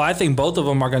I think both of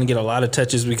them are going to get a lot of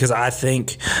touches because I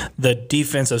think the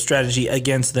defensive strategy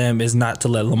against them is not to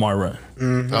let Lamar run.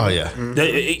 Oh, yeah.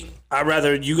 I'd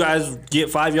rather you guys get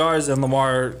 5 yards than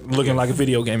Lamar looking like a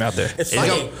video game out there. It's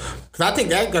funny because I think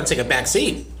that's going to take a back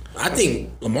seat. I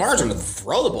think Lamar's going to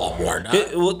throw the ball more.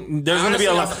 There's going to be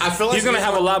a lot. I feel like he's going to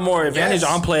have a lot more advantage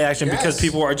on play action because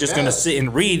people are just going to sit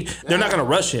and read. They're not going to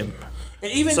rush him.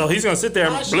 So he's going to sit there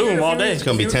and bloom all day. It's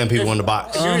going to be 10 people in the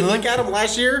box. If you look at him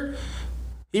last year,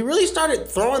 he really started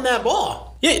throwing that ball.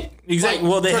 Yeah, exactly.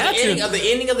 Well, they had to. At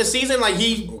the ending of the season, like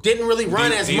he didn't really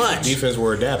run as much. Defense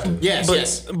were adapting.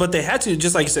 Yes, but they had to,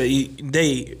 just like you said,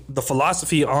 the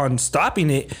philosophy on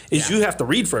stopping it is you have to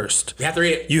read first. You have to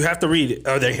read it. You have to read it.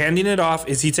 Are they handing it off?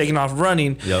 Is he taking off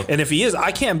running? Yep. And if he is,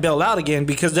 I can't bail out again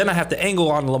because then I have to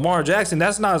angle on Lamar Jackson.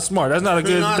 That's not smart. That's not a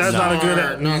good.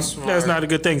 That's not a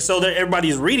good thing. So that everybody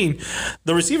is reading.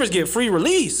 The receivers get free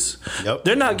release. Yep.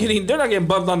 They're not getting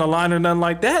bumped on the line or nothing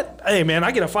like that. Hey man, I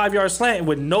get a 5-yard slant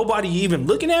with nobody even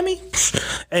looking at me.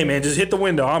 Hey man, just hit the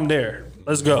window. I'm there.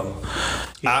 Let's go.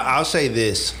 I'll say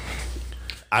this.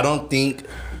 I don't think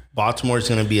Baltimore's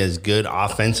going to be as good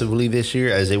offensively this year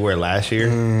as they were last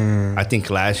year. I think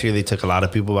last year they took a lot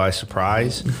of people by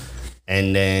surprise.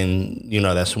 And then,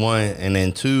 that's one. And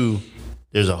then two,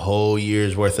 there's a whole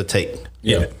year's worth of tape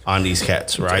on these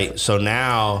cats, right? So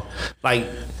now, like,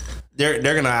 they're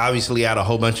going to obviously add a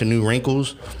whole bunch of new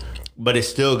wrinkles, but it's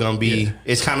still going to be,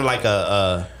 it's kind of like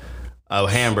a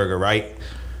hamburger, right?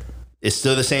 It's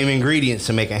still the same ingredients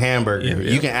to make a hamburger.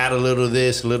 Yeah. You can add a little of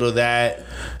this, a little of that,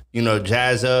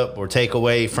 jazz up or take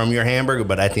away from your hamburger,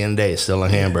 but at the end of the day, it's still a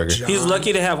hamburger. He's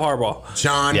lucky to have Harbaugh.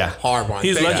 Harbaugh.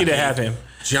 He's lucky to have him.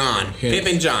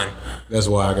 Pippin John. That's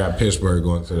why I got Pittsburgh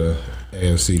going to the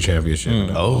AFC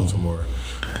Championship. Baltimore.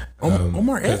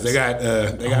 Omar Epps. They got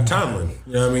Tomlin.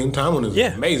 You know what I mean? Tomlin is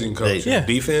an amazing coach.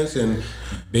 Defense and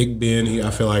Big Ben.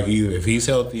 I feel like if he's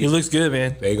healthy, he looks good,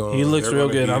 man. He looks real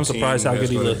good. I'm surprised how good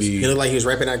he looks. He looked like he was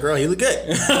raping that girl. He looked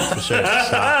good. For sure.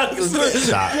 Stop.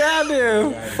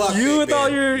 Goddamn. Fuck you with man. all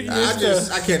your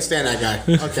I can't stand that guy.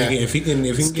 Okay. If he can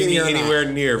get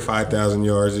anywhere near 5,000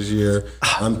 yards this year,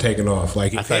 I'm taking off.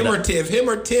 Like if him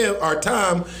or Tim or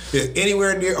Tom is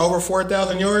anywhere near over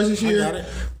 4,000 yards this year. I got it.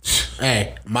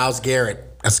 Hey, Myles Garrett.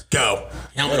 Let's go.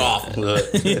 Helmet off. Big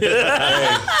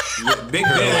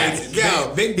Ben.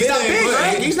 Go. Big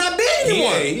Ben. He's not big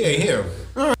anymore. He ain't him.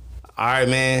 All right,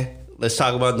 man. Let's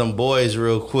talk about them boys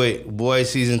real quick. Boys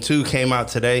season 2 came out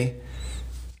today.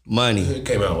 Money. It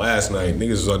came out last night. Niggas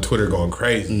was on Twitter going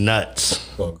crazy. Nuts.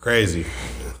 Going crazy.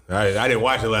 I didn't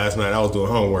watch it last night. I was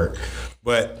doing homework.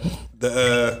 But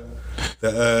the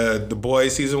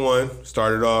boys season 1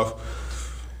 started off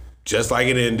just like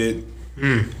it ended.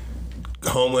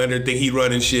 Homelander think he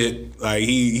running shit. Like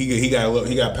he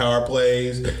got power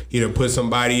plays. He done put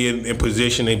somebody in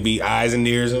position to be eyes and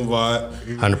ears and Vaught.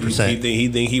 100%. He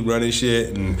think he running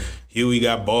shit, and Huey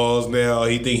got balls now.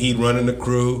 He think he running the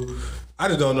crew. I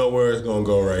just don't know where it's gonna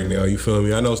go right now. You feel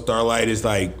me? I know Starlight is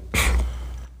like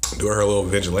doing her little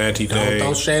vigilante thing.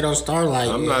 Don't shade on Starlight.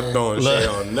 I'm not throwing shade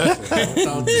on nothing.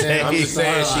 I'm just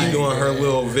saying she's doing her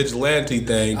little vigilante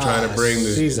thing, trying to bring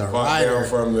this down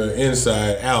from the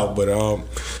inside out. But I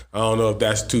don't know if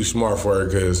that's too smart for her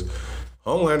because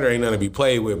Homelander ain't nothing to be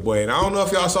played with, boy. And I don't know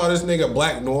if y'all saw this nigga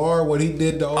Black Noir, what he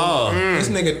did to This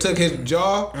nigga took his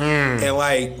jaw and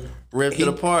like ripped it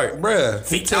apart. Bruh,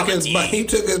 he took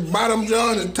his bottom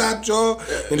jaw and his top jaw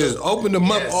and just opened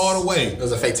them up all the way. It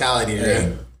was a fatality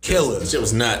today. Killer. That shit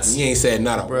was nuts. He ain't said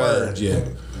not a word yet.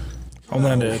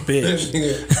 Homelander, bitch.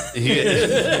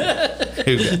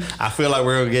 I feel like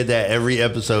we're gonna get that every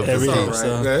episode.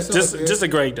 Right. Just a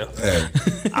great though. Hey.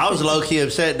 I was low key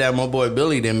upset that my boy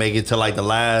Billy didn't make it to like the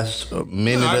last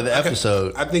minute of the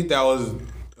episode. I think that was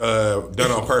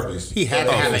done on purpose. He had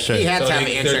to have it. He had to have an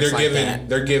entrance like that.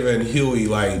 They're giving Huey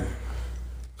like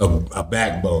a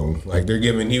backbone. Like they're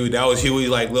giving Huey. That was Huey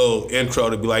like little intro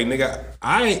to be like, nigga,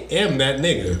 I am that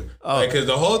nigga. Because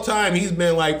the whole time he's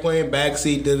been like playing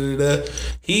backseat.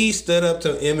 He stood up to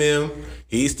MM.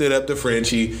 He stood up to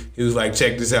Frenchie. He was like,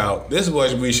 check this out. This is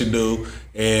what we should do.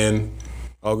 And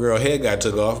girl head got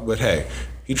took off. But hey,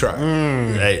 he tried.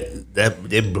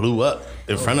 It blew up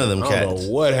in front of them cats. I don't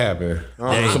know what happened.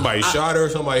 Somebody shot her.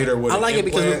 Somebody hit her with. I like it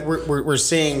because we're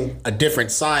seeing a different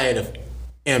side of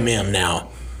MM now.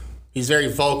 He's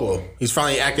very vocal. He's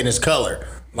finally acting his color.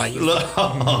 Like, seriously.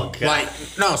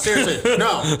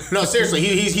 No, seriously.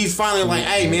 He's finally like,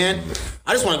 hey, man,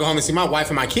 I just want to go home and see my wife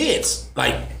and my kids.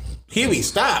 Like, Huey,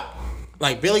 stop.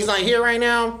 Like, Billy's not here right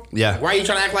now. Yeah. Why are you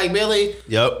trying to act like Billy?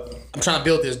 Yep. I'm trying to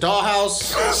build this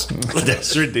dollhouse.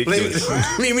 That's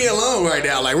ridiculous. Leave me alone right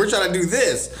now. Like, we're trying to do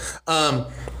this. The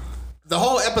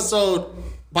whole episode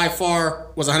by far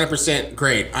was 100%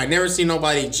 great. I never seen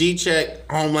nobody G-check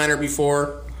Homelander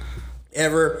before.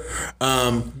 Ever.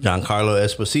 Giancarlo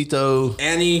Esposito.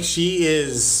 Annie, she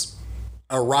is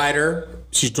a writer.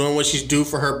 She's doing what she's due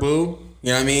for her boo.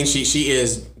 You know what I mean? She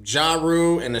is Ja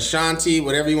Rule and Ashanti,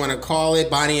 whatever you want to call it,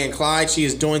 Bonnie and Clyde. She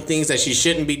is doing things that she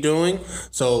shouldn't be doing.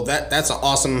 So that's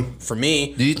awesome for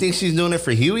me. Do you think she's doing it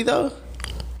for Huey though?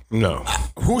 No.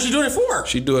 Who's she doing it for?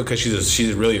 She do it because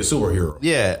she's really a superhero.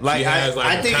 Yeah, like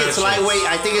I think it's lightweight.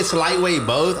 I think it's lightweight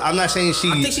both. I'm not saying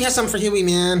she. I think she has something for Huey,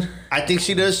 man. I think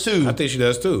she does too. I think she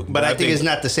does too. But I think it's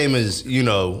not the same as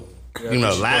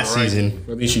last season.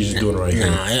 I think she's just doing it right here.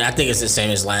 Nah, I think it's the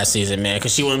same as last season, man,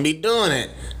 because she wouldn't be doing it.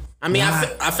 I mean, I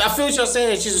feel what you're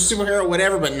saying. She's a superhero,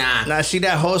 whatever, but nah. Nah, she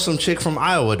that wholesome chick from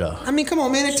Iowa though. I mean, come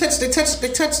on, man. They touched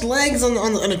legs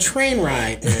on a train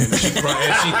ride. and she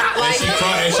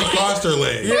crossed her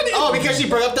leg. Oh, because she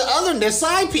brought up the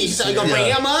side piece. So you gonna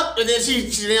bring him up, and then she,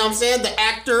 you know what I'm saying? The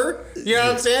actor, you know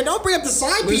what I'm saying? Don't bring up the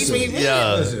side piece.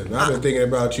 Listen, I've been thinking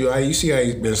about you. You see how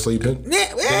you've been sleeping.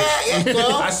 Yeah.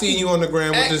 Well, I seen you on the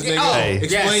ground with this nigga.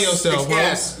 Explain yourself, bro.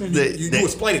 Yes. You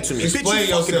explain it to me. Explain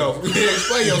yourself.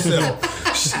 Explain yourself.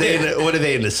 What are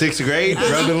they in the 6th grade?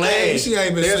 Rubbing legs. She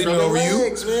ain't been sleeping over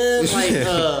legs, you, man.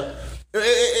 Like,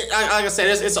 like I said,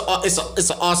 it's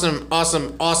an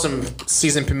awesome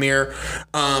season premiere.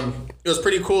 It was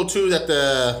pretty cool too that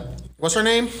what's her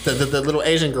name? The little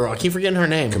Asian girl. I keep forgetting her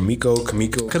name.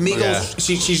 Kamiko. Yeah.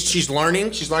 She's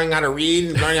learning. She's learning how to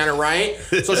read and learning how to write.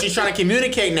 So she's trying to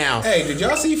communicate now. Hey, did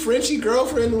y'all see Frenchie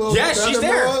girlfriend? Yeah, she's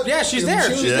there. Yeah, she's there.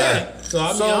 She was there. So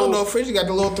I don't know if Frenchie got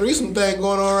the little threesome thing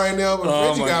going on right now, but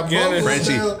Frenchie got both.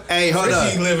 Frenchie, hey, hold up.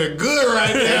 Frenchie living good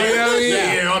right now. You know what I mean?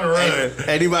 Yeah, on the run.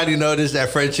 Anybody notice that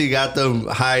Frenchie got them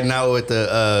hiding out with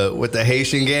the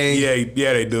Haitian gang?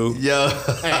 Yeah, they do. Yo,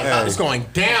 it's going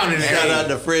down in there. Shout out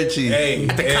to Frenchie. Hey,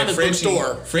 at the comic book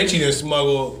store. Frenchie done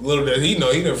smuggled a little bit. He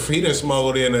done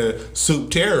smuggled in a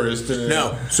soup terrorist.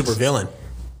 No, super villain.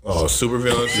 Oh, super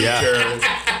villain, super terrorist,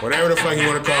 whatever the fuck you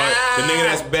want to call it. The nigga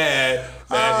that's bad.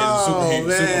 That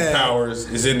his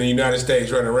superpowers is in the United States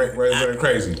running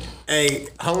crazy. Hey,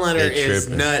 Homelander is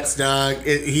nuts, dog.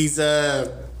 He's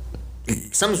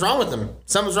something's wrong with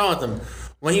him.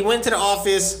 When he went to the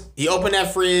office, he opened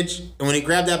that fridge, and when he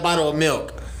grabbed that bottle of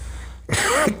milk,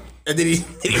 and then he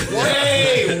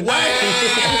wait.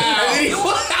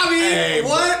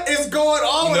 What is going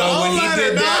on with Homelander? When he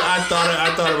did that,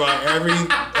 I thought about every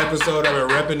episode I've been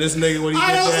repping this nigga when he did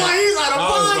that. I was like, he's out of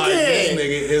pocket. This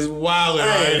nigga is wildin'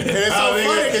 right And it's so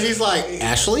funny because he's like,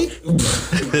 Ashley?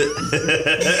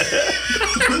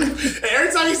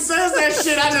 Every time he says that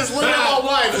shit, I just look at my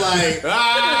wife like, if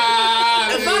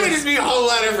I could just be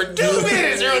Homelander for 2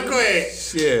 minutes real quick.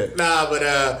 Shit. Nah, but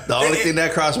the only thing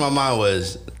that crossed my mind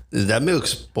was, is that milk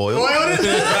spoiled? It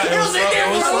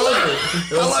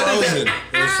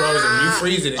was frozen. You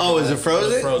freeze it. Oh, is it frozen?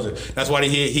 It was frozen. That's why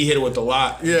he hit it with the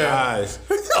lot. Yeah. The eyes.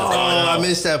 Oh, I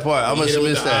missed that part. I must have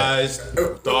missed that. Eyes,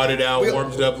 thawed it out,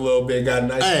 warmed it up a little bit, got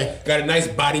a nice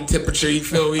body temperature. You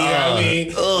feel me? You know what I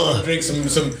mean? Drink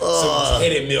some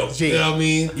titty milk. You know what I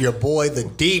mean? Your boy, the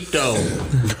Deep, though.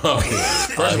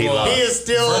 First of all, he is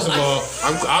still. First of all,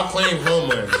 I'll claim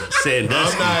Homelander.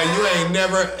 You ain't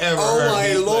never ever. Oh heard my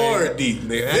me Lord! Deep,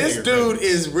 nigga. This dude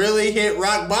is really hit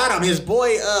rock bottom. His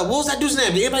boy, what was that dude's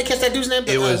name? Did anybody catch that dude's name?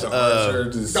 It was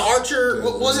the Archer.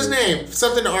 What was his name?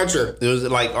 Something to Archer. It was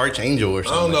like Archangel or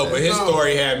something. I don't know, but his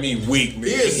story had me weak, man.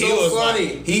 He is so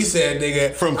funny. Like, he said,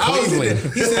 nigga, from Cleveland.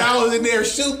 He said, I was in there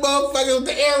shooting motherfuckers with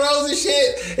the arrows and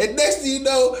shit. And next thing you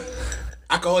know,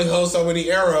 I can only hold so many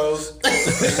arrows. And I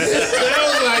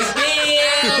was like,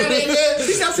 damn, nigga.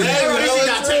 He's got some arrows. He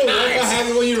got 10 knives. What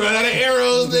happens when you run out of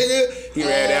arrows, nigga? He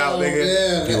ran out, nigga.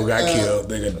 Man. People got killed,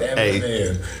 nigga. Damn it,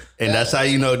 man. And that's how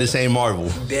you know this ain't Marvel.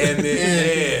 Damn it,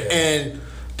 man. And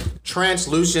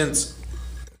Translucent's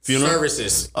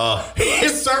services.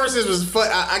 His services was fun.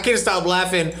 I couldn't stop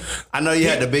laughing. I know you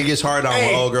had the biggest heart on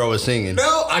when old girl was singing.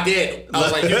 No, I did. I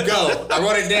was like, you go. I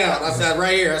wrote it down. I said,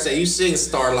 right here. I said, you sing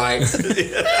Starlight.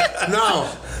 No.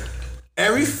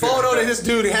 Every photo that this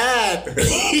dude had,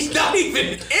 he's not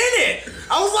even in it.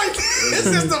 I was like, this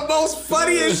is the most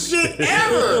funniest shit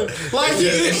ever. Like,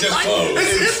 it's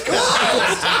his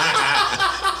clothes.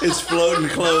 It's floating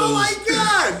clothes. Oh my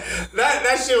God.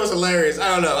 That shit was hilarious. I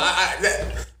don't know.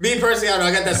 Me personally, I don't know.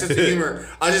 I got that sense of humor.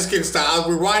 I just couldn't stop. I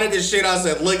was rewinding this shit. I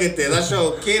said, look at this. I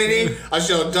showed Kennedy. I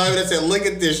showed Doug. I said, look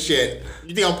at this shit.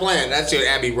 You think I'm playing? That shit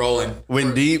had me rolling.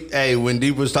 When Deep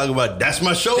was talking about, that's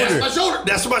my shoulder.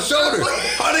 That's my shoulder.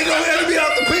 How they gonna edit me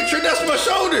out the picture? That's my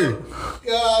shoulder.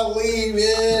 Golly,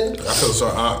 man. I feel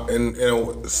sorry.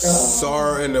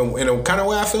 In a kind of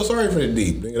way, I feel sorry for the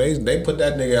Deep. They put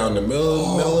that nigga out in the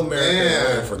middle of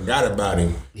America and forgot about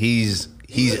him. He's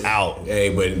he's out. Hey,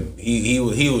 but he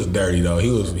was dirty though.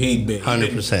 He been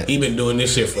 100%. He been doing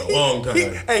this shit for a long time.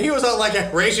 He was out like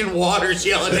at Raging Waters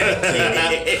yelling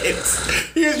at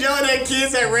kids. He was yelling at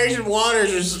kids at Raging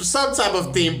Waters or some type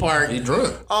of theme park. He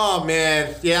drunk. Oh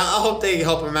man, yeah. I hope they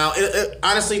help him out.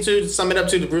 Honestly, too, to sum it up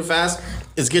to the brute fast,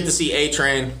 it's good to see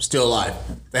A-Train still alive.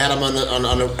 They had him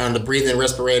on the breathing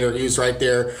respirator. He was right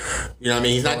there. You know what I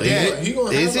mean? He's not dead. He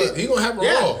gonna have a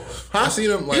role. Huh? I seen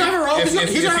him. Like, he have a role.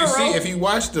 If you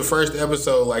watch the first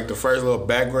episode, like the first little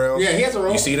background, yeah, he has a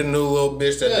role. You see the new little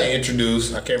bitch that they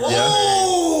introduced. I can't remember.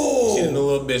 Oh, you see the new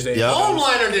little bitch they introduced.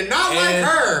 Homelander did not like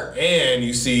her. And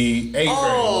you see A-Train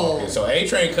walking. So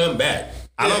A-Train come back.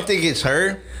 I don't think it's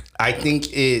her. I think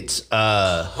it's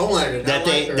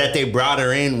that they brought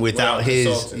her in without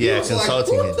his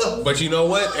consulting him. But you know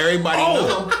what? Everybody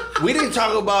know. We didn't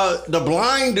talk about the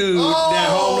blind dude that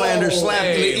Homelander slapped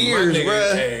in the ears,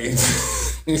 bruh.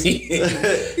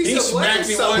 He smacked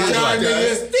him one time,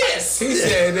 nigga. He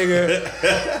said,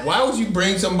 nigga, why would you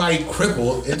bring somebody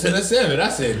crippled into the 7? I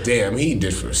said, damn, he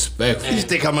disrespectful. You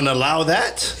think I'm gonna allow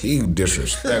that? He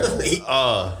disrespectful.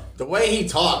 The way he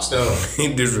talks, though.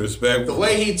 He disrespectful. The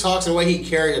way he talks and the way he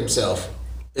carried himself.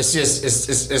 It's just,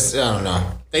 it's I don't know.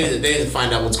 They didn't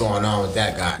find out what's going on with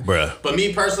that guy. Bruh. But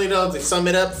me personally, though, to sum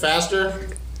it up faster,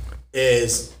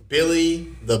 is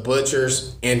Billy the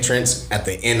Butcher's entrance at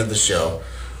the end of the show.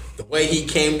 The way he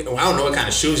came, I don't know what kind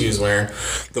of shoes he was wearing.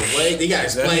 The way, they gotta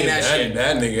explain that shit.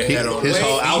 That nigga had on his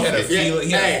whole outfit. He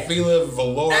had a Fila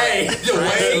velour. Hey, the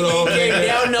way he came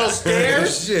down those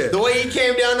stairs, the way he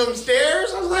came down them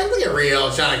stairs, I was like, look at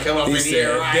Rio trying to come up in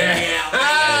here right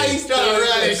now. He started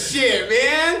running shit,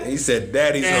 man. He said,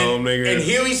 "Daddy's home, nigga." And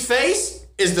Huey's face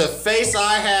is the face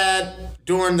I had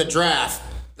during the draft.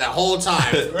 That whole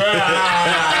time.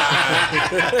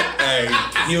 Hey,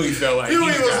 Huey felt like Huey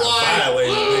was like,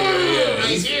 violated.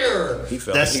 He's here. He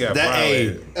felt like he got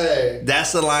violated. Hey,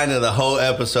 that's the line of the whole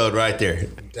episode right there.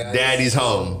 Daddy's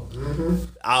home. Mm-hmm.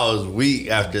 I was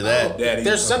weak after that.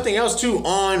 There's something else too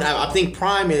on. I think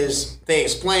Prime is. They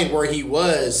explained where he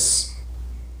was.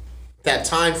 That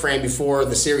time frame before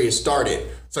the series started.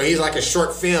 So he's like a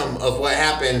short film of what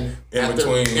happened in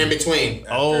between.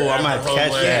 Oh, I might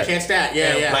catch that. Yeah, catch that.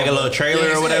 Yeah. Like a little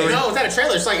trailer or whatever. No, it's not a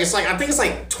trailer. It's like I think it's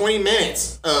like 20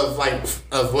 minutes of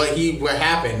what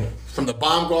happened from the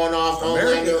bomb going off.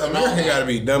 America got to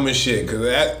be dumb as shit. Because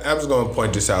I was going to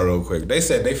point this out real quick. They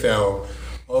said they found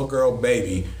old girl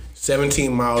baby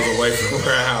 17 miles away from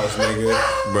her house, nigga.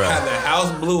 Bruh. The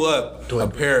house blew up,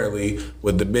 apparently,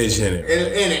 with the bitch in it. Right?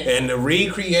 In it. And the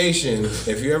recreations,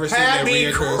 if you ever seen that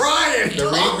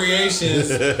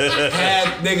recreations had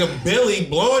nigga Billy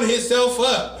blowing himself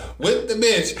up with the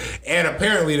bitch and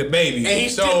apparently the baby. And he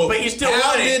still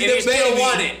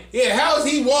wanted. Yeah, how is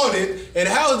he wanted and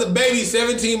how is the baby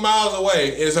 17 miles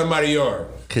away in somebody's yard?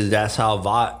 Cause that's how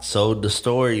Vought sold the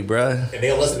story, bruh. And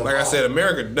they'll listen to like I said,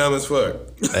 America dumb as fuck.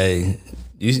 Hey,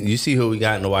 you see who we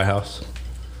got in the White House?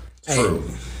 True.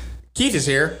 Keith is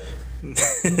here.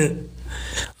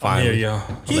 I'm here, y'all.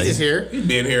 Keith is here. He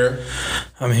been here.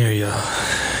 I'm here, y'all.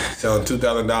 Selling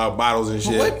 $2,000 bottles and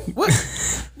shit.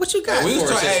 What you got?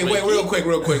 Hey, wait, real quick.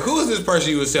 Who is this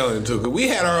person you was selling it to? Because we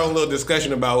had our own little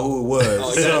discussion about who it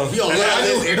was. You don't love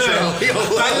this intro.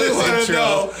 I just want to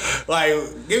know, like,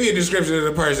 give me a description of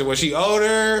the person. Was she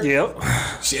older? Yep.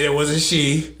 Shit, it wasn't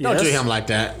she. Don't do him like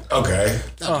that. Okay.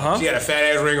 She had a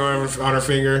fat ass ring on her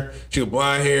finger. She was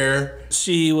blonde hair.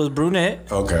 She was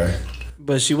brunette. Okay.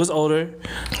 But she was older.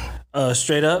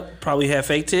 Straight up, probably had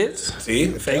fake tits. See?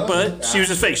 Fake butt. She was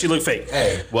just fake. She looked fake.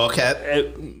 Hey. Well kept.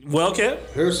 Well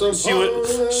kept. Here's some. She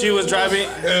was driving.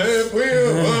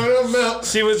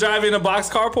 She was driving a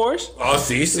boxcar Porsche. Oh,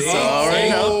 see. All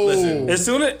right. Listen. As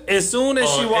soon as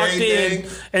she walked in,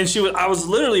 and I was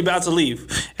literally about to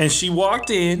leave, and she walked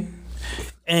in.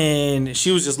 And she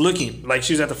was just looking, like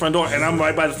she was at the front door, and I'm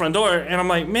right by the front door, and I'm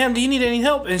like, "Ma'am, do you need any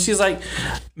help?" And she's like,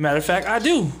 "Matter of fact, I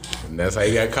do." And that's how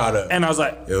you got caught up. And I was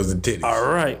like, "It was the titties." All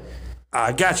right,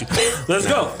 I got you. Let's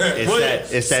go.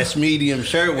 It's that medium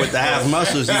shirt with the half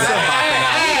muscles you got popping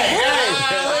out.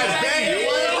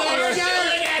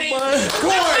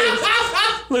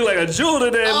 Look like a jewel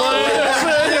today, boy.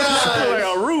 Look like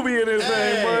a ruby in his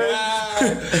name, boy.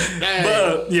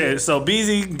 But yeah, so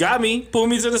BZ got me, pulled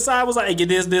me to the side, was like, "Hey, get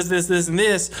this, and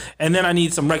this, and then I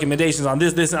need some recommendations on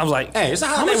this." And I was like, "Hey, it's a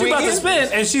how much you about to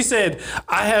spend?" And she said,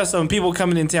 "I have some people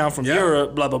coming in town from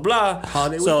Europe, blah blah blah.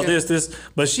 So this,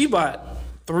 but she bought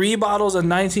 3 bottles of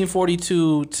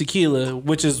 1942 tequila,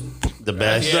 which is the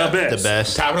best. The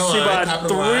best. Top of the she line, bought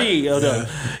 3 of them.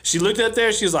 She looked up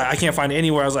there. She was like, I can't find it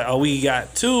anywhere. I was like, oh, we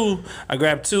got 2. I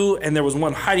grabbed 2, and there was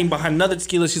one hiding behind another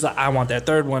tequila. She's like, I want that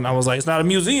third one. I was like, it's not a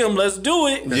museum. Let's do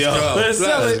it. Let's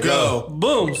sell it. Go.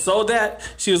 Boom. Sold that.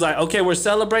 She was like, okay, we're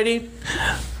celebrating.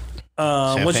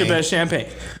 What's your best champagne?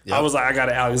 Yep. I was like, I got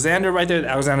an Alexander right there.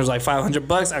 Alexander's like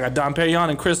 $500. I got Dom Perignon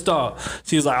and Cristal.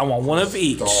 She was like, I want one of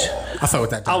each. I thought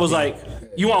with that. I was like,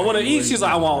 you want one of each? She's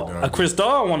like, I want a Cristal,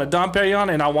 I want a Dom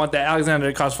Perignon, and I want that Alexander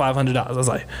that costs $500. I was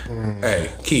like,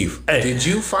 hey, Keith, did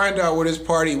you find out what his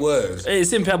party was?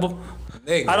 It's in Pebble.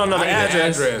 Nigga, I don't know the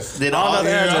address. Did all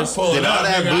that booze? I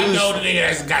know the nigga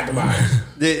that's got the box.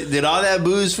 Did all that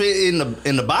booze fit in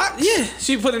the box? Yeah,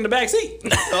 she put it in the back seat,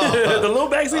 the little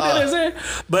back seat that is there.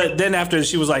 But then after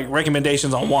she was like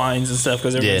recommendations on wines and stuff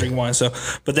because everyone drink wine. So,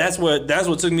 but that's what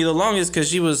took me the longest because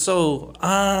she was so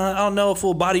I don't know,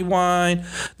 full body wine.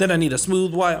 Then I need a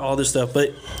smooth white, all this stuff. But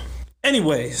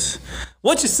anyways,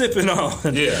 what you sipping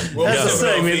on? Yeah, that's a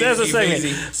segment. That's a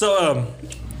segment. So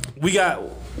we got.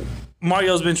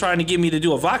 Mario's been trying to get me to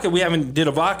do a vodka. We haven't did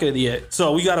a vodka yet.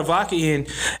 So we got a vodka in,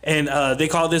 and they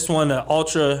call this one an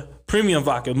ultra premium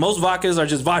vodka. Most vodkas are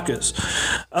just vodkas.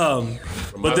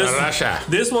 But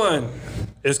this one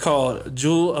is called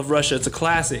Jewel of Russia. It's a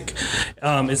classic.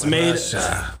 It's made.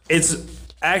 It's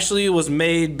actually was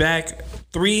made back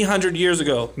 300 years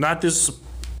ago. Not this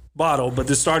bottle, but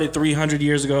this started 300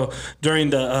 years ago during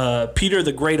the Peter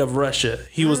the Great of Russia.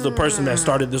 He was the person that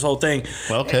started this whole thing.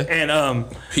 Okay. And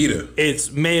Peter.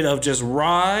 It's made of just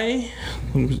rye.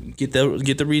 Get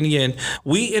the reading again.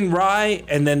 Wheat and rye,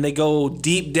 and then they go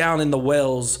deep down in the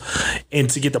wells and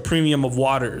to get the premium of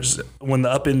waters when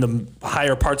up in the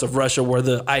higher parts of Russia where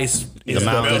the ice is the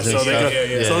mountains.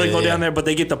 So they go down there, but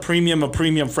they get the premium of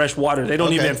premium fresh water. They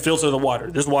don't even filter the water.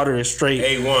 This water is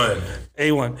straight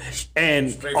A1.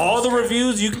 And straight all the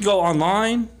reviews, you can go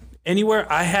online anywhere.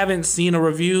 I haven't seen a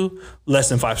review less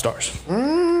than 5 stars.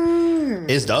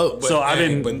 It's dope. So I've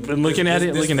been looking at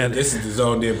it. This is the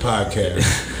Zoned In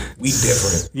podcast. We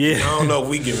different. Yeah. I don't know if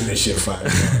we giving this shit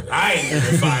 5 stars. I ain't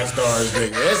giving 5 stars,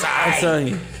 nigga. It's alright. I'm telling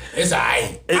you. It's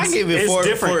alright. I give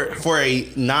it for a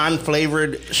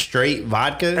non-flavored straight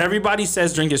vodka. Everybody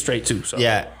says drink it straight too. So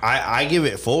yeah, I give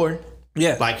it 4.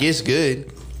 Yeah. Like it's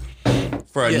good.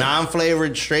 For a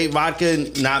non-flavored straight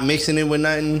vodka, not mixing it with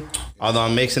nothing, although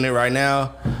I'm mixing it right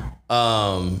now,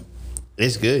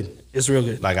 it's good. It's real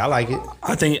good. Like I like it.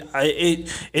 I think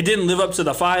it didn't live up to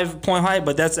the 5-point hype,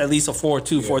 but that's at least a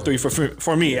 4.2, 4.3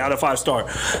 for me out of 5 star.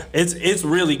 It's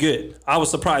really good. I was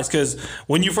surprised because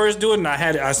when you first do it, and I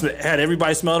had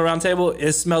everybody smell it around the table,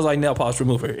 it smells like nail polish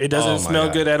remover. It doesn't smell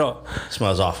good at all. It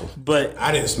smells awful. But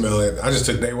I didn't smell it. I just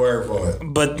took their word for it.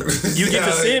 But you get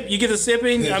the sip. You get the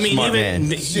sipping. I mean, smart even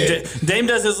Dame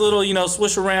does this little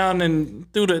swish around and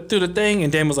through the thing,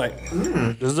 and Dame was like,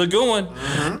 "This is a good one."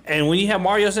 Mm-hmm. And when you have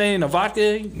Mario saying a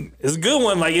vodka, it's a good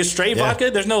one. Like it's straight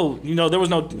vodka. There's no, there was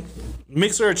no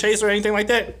mixer or chaser or anything like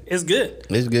that. It's good.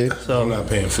 It's good. So I'm not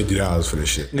paying $50 for this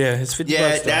shit. Yeah, it's $50.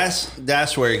 Yeah,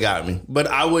 that's where it got me. But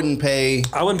I wouldn't pay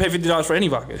 $50 for any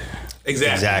vodka.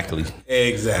 Exactly.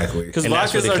 Because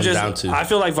vodkas are just. I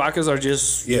feel like vodkas are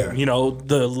just.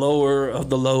 The lower of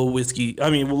the low whiskey. I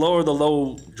mean, lower the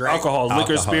low alcohol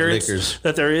spirits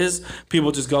that there is.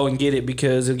 People just go and get it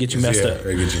because it'll get you messed up.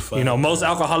 They get you most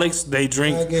alcoholics they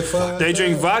drink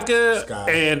vodka Scotch.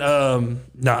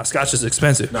 And Scotch is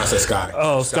expensive. No, I said Scotch.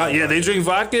 Oh, Scotch. Yeah, they drink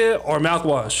vodka or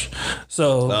mouthwash.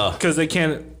 So because they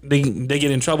can't. They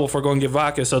get in trouble for going to get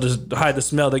vodka, so to hide the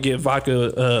smell, they get vodka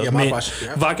mint.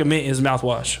 Mouthwash. Vodka mint is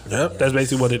mouthwash. Yep. That's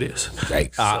basically what it is.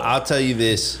 I'll tell you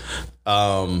this.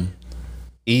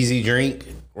 Easy drink,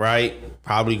 right?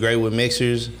 Probably great with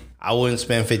mixers. I wouldn't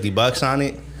spend $50 on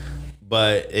it,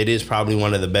 but it is probably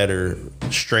one of the better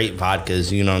straight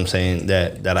vodkas, you know what I'm saying,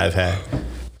 that I've had.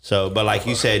 So, but like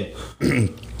you said,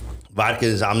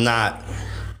 vodkas,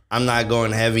 I'm not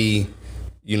going heavy,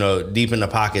 deep in the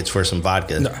pockets for some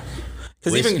vodka. No.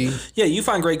 Because you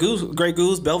find Grey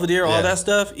Goose, Belvedere, all that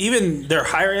stuff. Even their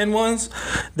higher end ones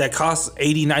that cost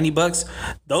 $80, $90,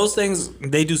 those things,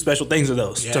 they do special things with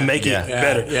those to make it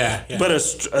better. Yeah. But a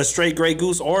straight Grey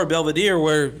Goose or a Belvedere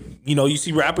where, you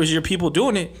see rappers, your people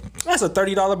doing it, that's a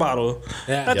 $30 bottle.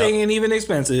 Yeah. That thing ain't even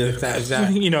expensive.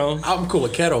 Exactly. I'm cool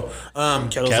with Kettle.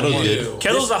 Kettle's good.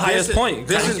 Kettle's the highest point.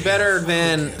 This is better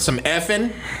than some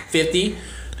Effin' 50.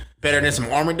 Better than some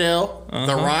Armadale,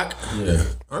 The Rock. Yeah.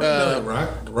 Armadale,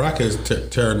 The Rock is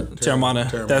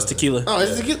Terramana. That's tequila. Oh,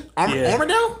 is it tequila?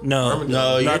 Armadale? No,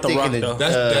 you're not The Rock, thinking though.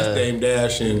 That's Dame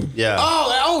Dash and... Yeah.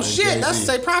 Oh shit. That's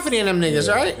Say Property and them niggas,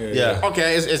 right? Yeah.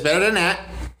 Okay, it's better than that.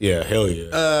 Yeah, hell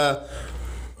yeah.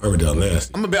 Riverdale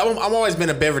nasty. I'm always been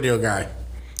a Belvedere guy.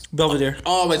 Belvedere.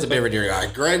 Always a Belvedere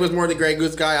guy. Greg was more the Grey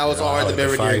Goose guy. I was always the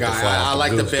Belvedere guy. I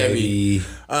like the Bevy.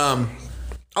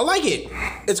 I like it.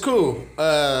 It's cool.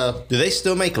 Do they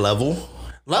still make Level?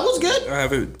 Level's good. I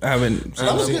haven't.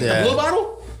 Level's good. Yeah. The blue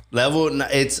bottle? Level,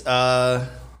 it's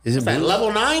is it blue?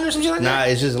 Level 9 or something like that?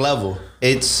 Nah, it's just Level.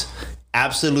 It's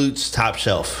Absolute's top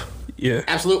shelf. Yeah.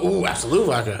 Absolute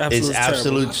vodka. It's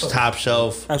Absolute's top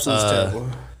shelf. Absolute's terrible.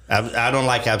 I don't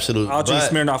like Absolute. I'll drink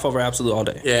Smirnoff over Absolute all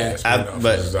day. Yeah. That'll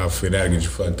get you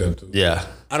fucked up too. Yeah.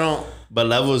 I don't. But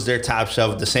Level is their top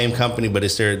shelf, the same company, but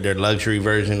it's their luxury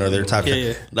version or their top shelf.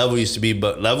 Yeah. Level used to be a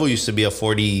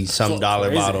 $40-some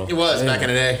bottle. It was back in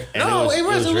the day. And No, it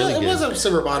was really it was a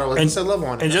silver bottle. It said Level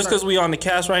on it. And just because we on the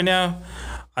cast right now,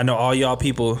 I know all y'all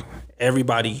people,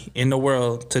 everybody in the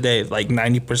world today, like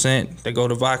 90% that go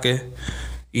to vodka,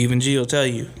 even G will tell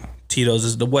you, Tito's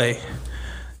is the way.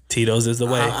 Tito's is the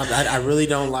way. I really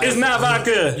don't like. It's not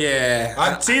vodka.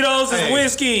 Yeah. Tito's is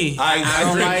whiskey.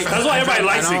 I drink. That's why everybody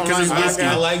likes it, because it's whiskey.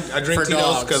 I drink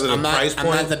Tito's because of the price point.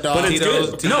 I'm not the dog. But it's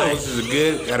good. Tito's is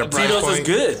good at a price Tito's point. is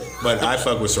good. But I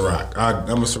fuck with Ciroc. I'm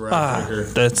a Ciroc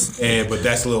drinker. But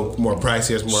that's a little more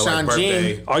pricey. It's more like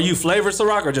birthday. Are you flavored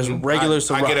Ciroc or just regular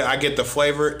Ciroc? I get the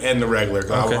flavor and the regular.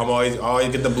 Okay. I'm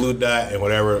always get the blue dot and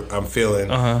whatever I'm feeling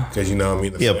because you know what I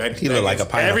mean. He look like a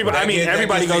pineapple.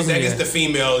 Everybody goes in. That gets the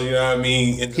female. You know what I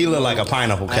mean. He look like a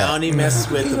pineapple cat. I only mess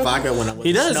with the vodka when I'm with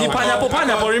He does. He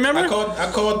pineapple. Remember? I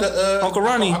called the Uncle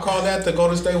Ronnie. I called that the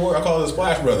Golden State Warriors. I call it the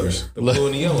Splash Brothers, the blue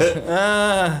and the yellow.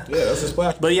 Yeah, that's the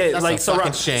Splash. But yeah, That's like a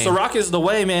fucking shame. Ciroc is the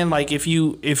way, man. Like if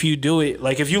you do it,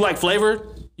 like if you like flavored,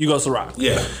 you go Ciroc.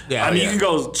 Yeah. I mean, you can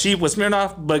go cheap with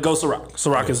Smirnoff, but go Ciroc.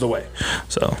 Ciroc is the way.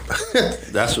 So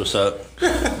That's what's up.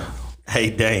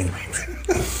 Hey, Dane.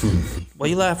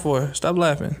 what you laugh for? Stop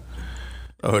laughing.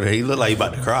 Oh, he look like he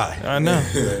about to cry. I know.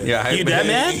 Yeah, You that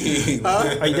mad?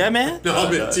 Are you that mad? No,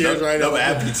 I'm in tears right now. I'm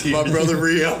happy tears. My brother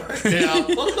Rio. Yeah.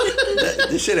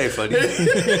 This shit ain't funny.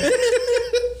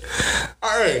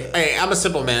 All right. Hey, I'm a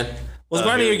simple man. What's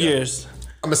grinding your gears?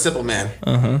 I'm a simple man.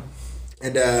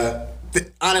 And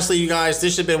honestly, you guys,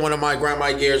 this should have been one of my grind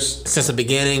my gears since the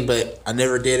beginning, but I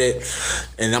never did it,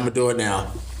 and I'm gonna do it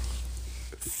now.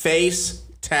 Face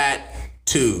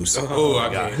tattoos. Oh,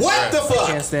 I got it. What the fuck?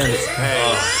 Can't stand it.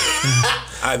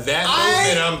 That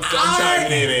movement, I'm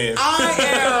chiming in. I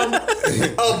am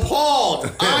appalled.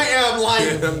 I am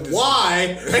like,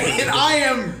 why? And I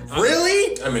am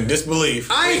really. I'm in disbelief.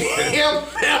 I am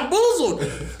bamboozled.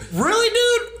 Really,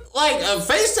 dude? Like a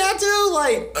face tattoo?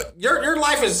 Like your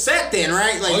life is set then,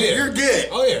 right? Like you're good.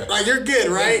 Oh yeah. Like you're good,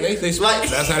 right? They like,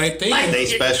 that's how they think. They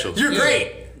special. You're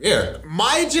great. Yeah.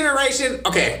 My generation,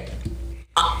 okay.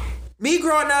 Me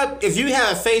growing up, if you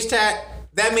have a face tat,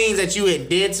 that means that you had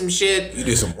did some shit. You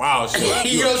did some wild shit.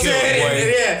 You know what I'm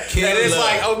saying? Yeah. And it's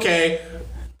like, okay.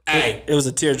 Hey. It was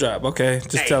a teardrop, okay?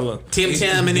 Just tell them. Tim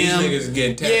and them. These niggas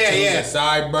getting tattoos and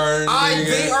sideburns.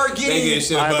 They are getting they get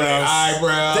shit above their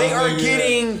eyebrows. They are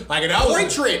getting like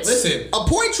portraits. Listen, a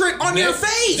portrait on their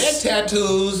face. Their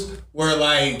tattoos were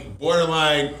like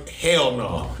borderline hell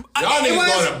no. Y'all niggas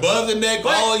going above the neck,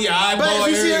 all your eyeball But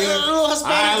if you see a area, little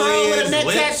Hispanic girl with a neck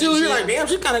tattoo, you're like, damn,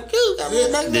 she's kind of cute. Got a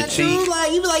neck tattoo.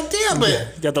 Like, you be like, damn,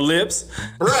 but Got the lips?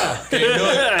 bruh, can't do it.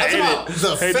 that's about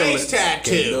the face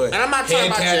tattoo. And I'm not talking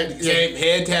about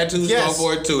head tattoos go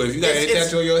for it too. If you got a head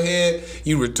tattoo on your head,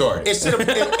 you retarded. It's to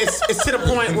the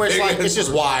point where it's like, it's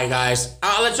just why, guys.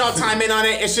 I'll let y'all time in on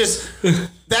it. It's just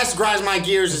that's grinds my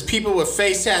gears is people with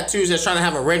face tattoos that's trying to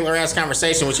have a regular ass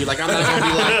conversation with you. Like I'm not gonna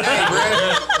be like, hey,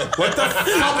 bro, what the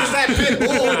fuck is that pit bull?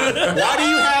 Why do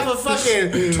you have a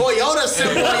fucking Toyota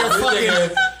symbol on your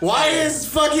fucking? Why is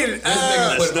fucking this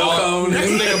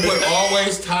nigga put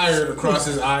always tired across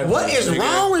his eye. What is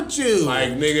wrong with you? Like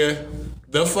nigga.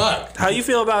 The fuck? How you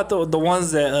feel about the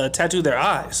ones that tattoo their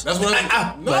eyes? That's what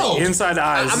I'm. No. Like inside the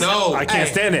eyes. No. I can't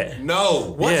stand it.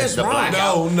 No. What is wrong?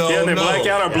 No. Yeah, they're black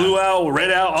out or blue out,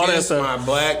 red out, all that Kiss stuff. my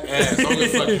black ass. I don't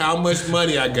give a fuck how much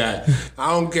money I got.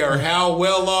 I don't care how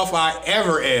well off I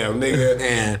ever am, nigga.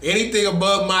 Man. Anything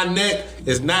above my neck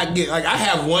is not getting. Like I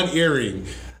have one earring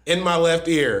in my left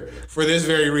ear for this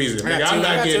very reason. Like, I'm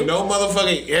not getting no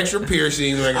motherfucking extra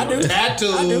piercings, like no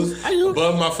tattoos I do.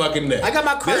 above my fucking neck. I got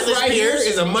my This Carlos right Pierce.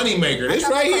 here is a moneymaker. This got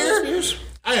my right Carlos here, Pierce.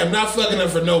 I am not fucking up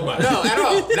for nobody. No, at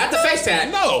all. Not the face tat.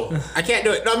 No. I can't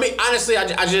do it. No, I mean honestly,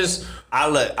 I just.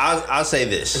 I'll say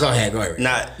this. Go ahead.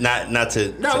 Not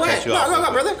to go ahead. cut you off.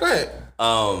 Go, brother. Go ahead.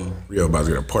 Rio about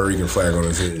to get a Puerto Rican flag on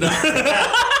his head.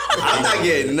 I'm not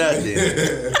getting nothing.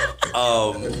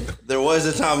 There was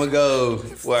a time ago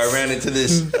where I ran into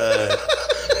this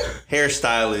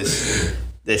hairstylist,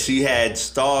 that she had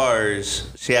stars.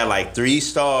 She had like 3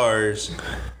 stars,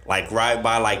 like right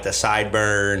by like the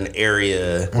sideburn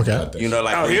area. Okay. You know,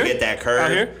 like where you get that curve.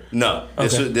 Out here? No,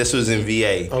 this was in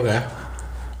VA. Okay.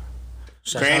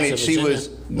 Granted,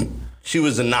 she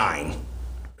was a 9.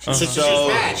 So she was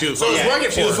bad. She was working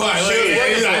for her.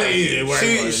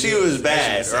 She was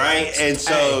bad, right? And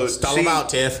so stall them out,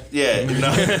 Tiff. Yeah.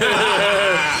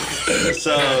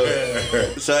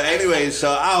 So anyway,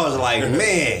 so I was like,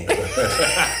 man,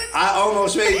 I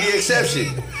almost made the exception.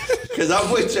 Cause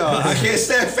I'm with y'all. I can't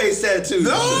stand face tattoos.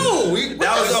 No, that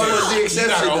was almost the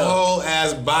exception. You got a whole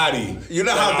ass body. You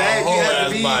know how bad you have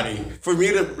to be for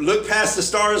me to look past the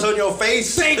stars on your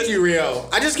face? Thank you, Rio.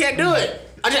 I just can't do it.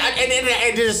 And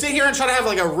to sit here and try to have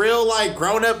like a real like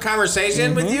grown up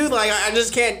conversation with you, like I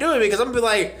just can't do it because I'm gonna be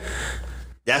like,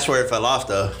 that's where it fell off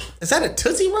though. Is that a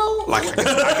Tootsie Roll? Like I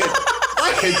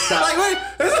could stop. Like what?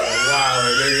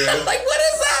 Like what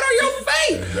is that on your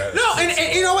face? No,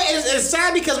 and you know what? It's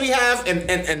sad because we have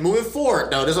and moving forward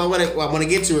though. This is what I want to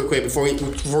get to real quick before we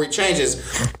change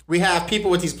this. We have people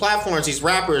with these platforms, these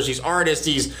rappers, these artists,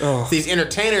 these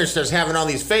entertainers that's having all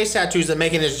these face tattoos and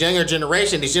making this younger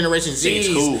generation, these Generation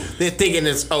Z's, cool. They're thinking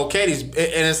it's okay. And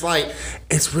it's like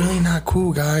it's really not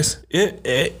cool, guys.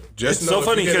 Just it's so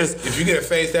funny because if you get a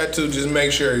face tattoo, just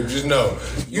make sure, just know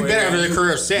you better have your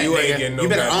career set. You ain't getting no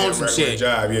better own some shit.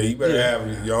 Job. Yeah, you better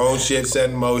have your own shit set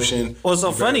in motion. Well, it's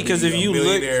so funny because if you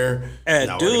look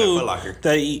at dude,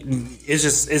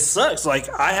 it sucks. Like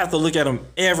I have to look at him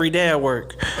every day at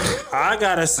work. I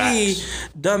gotta see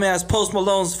dumbass Post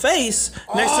Malone's face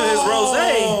next to his rose,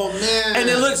 and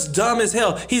it looks dumb as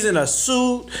hell. He's in a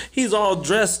suit. He's all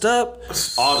dressed up.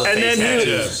 All the face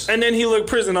tattoos. And then he looked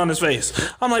prison on his face.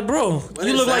 I'm like, bro,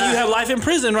 you look like you have life in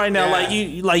prison right now.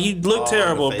 Yeah. Like you look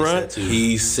terrible, bro.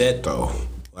 He's set though.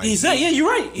 He's set. Yeah, you're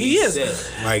right. He is.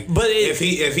 Set. But if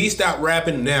he stopped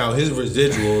rapping now, his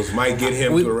residuals might get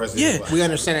him through the rest of his life. We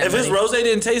understand that. If his rose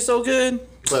didn't taste so good.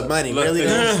 But money really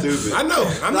stupid. I know.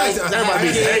 I'm like,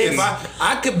 if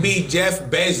I could be Jeff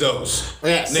Bezos,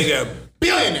 nigga,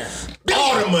 billionaire,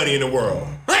 all the money in the world,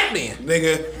 black man,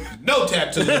 nigga. No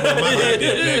tattoos on my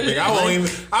goddamn neck, nigga.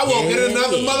 I won't get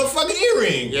another motherfucking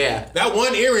earring. Yeah. That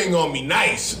one earring on me,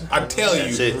 nice. I tell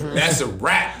you. That's a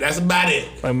wrap. That's about it.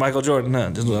 Like Michael Jordan, huh?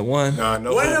 Just like one. Nah,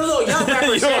 no. One of them little young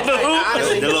rappers.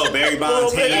 The little Barry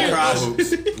Bonds hanging cross. No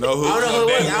hoops. I don't know who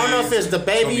it was. I don't know if it's the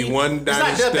baby. It's one it's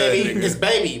not the baby. Nigga. It's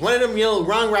baby. One of them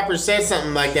wrong rappers said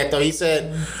something like that though. He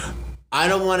said, "I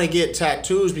don't want to get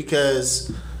tattoos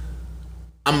because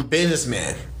I'm a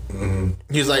businessman."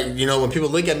 Mm-hmm. He was like, when people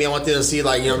look at me, I want them to see,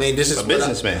 like, this is a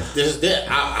businessman. This is it.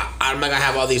 I'm not gonna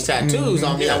have all these tattoos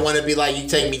on me. I want to be like, you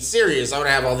take me serious. I want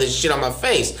to have all this shit on my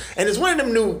face. And it's one of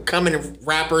them new coming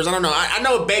rappers. I don't know. I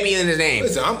know a baby in his name.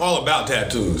 Listen, I'm all about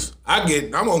tattoos. I'm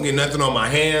gonna get nothing on my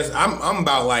hands. I'm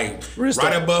about like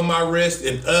right above my wrist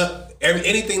and up.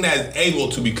 Anything that is able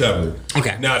to be covered.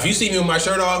 Okay. Now, if you see me with my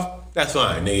shirt off, that's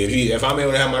fine, nigga. If I'm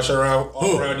able to have my shirt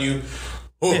all around you.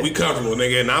 We comfortable,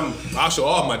 nigga, and I'll show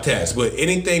all my tats. But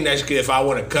anything if I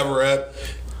want to cover up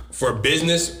for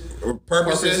business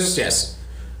purposes, yes,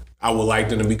 I would like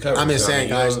them to be covered. I'm just saying,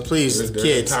 guys, please,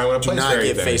 kids, do not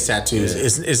get face tattoos. Yeah.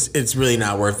 It's really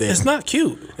not worth it. It's not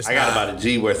cute. I got about a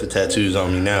G worth of tattoos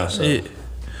on me now. So we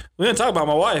didn't talk about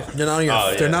my wife. They're not on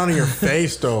your. They're not on your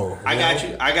face though. I got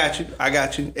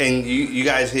you, and you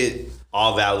guys hit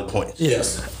all valid points.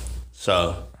 Yes.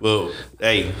 So,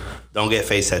 hey, don't get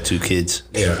face tattoo, kids.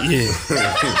 Yeah.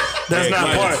 That's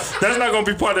not gonna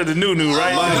be part of the new,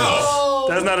 right? No.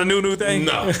 That's not a new thing.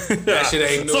 No, that shit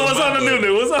ain't new. So what's on the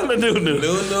new? What's on the new?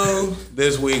 New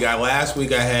this week. Last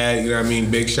week I had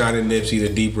Big Sean and Nipsey, the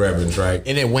Deep Reverence, right?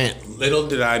 And it went. Little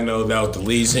did I know that was the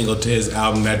lead single to his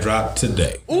album that dropped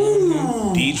today.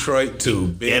 Ooh. Detroit 2.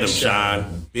 Big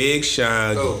Sean. Big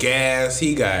Sean. Gas.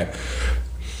 He got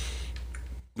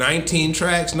 19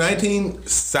 tracks, 19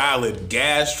 solid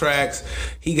gas tracks.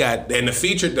 He got, and the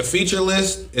feature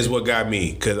list is what got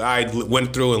me, because I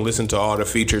went through and listened to all the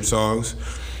featured songs,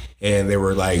 and they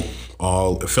were like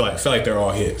I feel like they're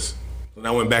all hits. And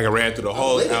I went back and ran through the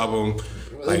whole album.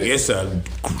 Like, it's a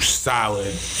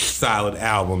solid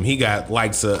album. He got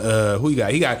likes of who he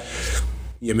got? He got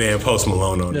your man Post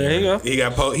Malone on there. There you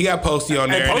go. He got Posty on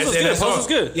there. Post is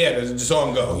good. Yeah, the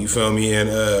song Go. You feel me?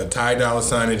 And Ty Dolla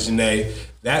 $ign and Janae.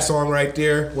 That song right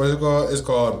there, what is it called? It's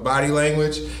called Body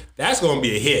Language. That's gonna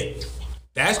be a hit.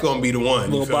 That's gonna be the one.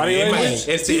 Little body language.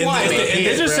 It's the end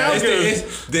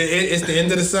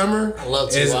of the summer. I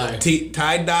love T.Y.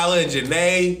 Ty Dolla and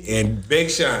Janae and Big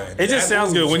Sean. It just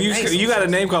sounds good when you got a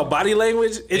name called Body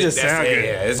Language. It just sounds good.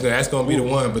 Yeah, that's gonna be the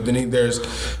one. But then there's,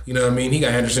 you know what I mean. He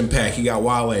got Anderson .Paak. He got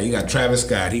Wale. He got Travis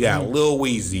Scott. He got Lil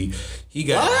Weezy. He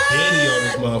got Diddy on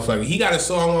this motherfucker. He got a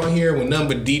song on here with none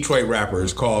but Detroit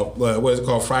rappers called what is it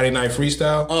called? Friday Night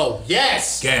Freestyle. Oh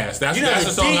yes, gas. That's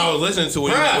the song I was listening to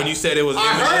when you said it was.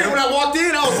 I heard it when I walked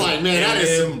in. I was like, man, that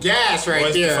is some gas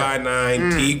right there.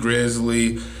 5'9", T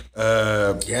Grizzly,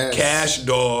 Cash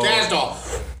Dog.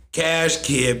 Cash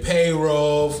Kid,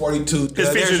 Payroll, 42. His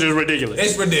features is ridiculous.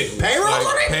 It's ridiculous.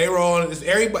 Payroll, it's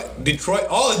everybody. Detroit,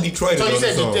 all of Detroit is on the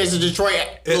song. There's a Detroit.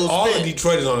 All of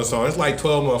Detroit is on the song. It's like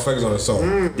 12 motherfuckers on the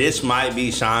song. This might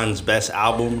be Sean's best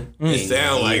album. Well, he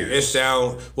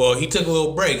took a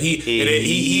little break.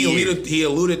 He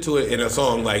alluded to it in a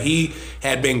song. Like he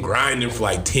had been grinding for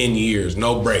like 10 years,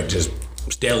 no break, just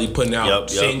steadily putting out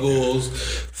singles,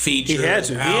 features,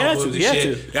 albums, and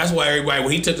shit. That's why everybody,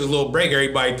 when he took this little break,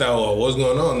 everybody thought, "Oh, what's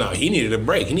going on?" No, he needed a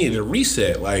break. He needed a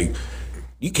reset. Like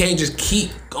you can't just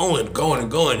keep going.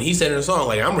 He said in the song,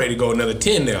 like, "I'm ready to go another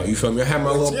 10 now." You feel me? I had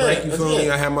my little break. You feel me?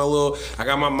 I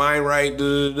got my mind right.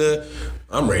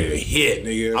 I'm ready to hit,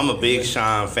 nigga. I'm a big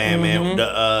Sean fan, man.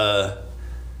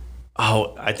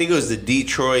 I think it was the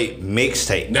Detroit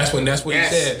mixtape. That's what he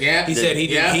said. Yeah. He said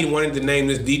he wanted to name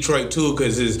this Detroit too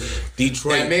because his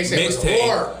Detroit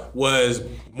mixtape was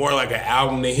more like an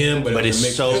album to him, but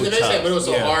it's so tough. But it was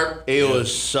so hard. It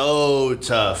was so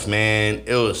tough, man.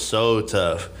 It was so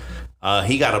tough.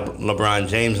 He got a LeBron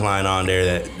James line on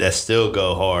there that still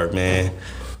go hard, man.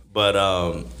 But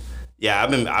yeah, I've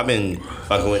been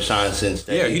fucking with Sean since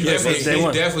then. Yeah, he's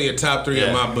definitely a top 3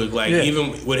 in my book. Like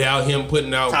even without him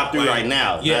putting out top 3 right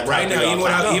now. Yeah, right now. Even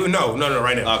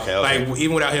right now. Okay. Like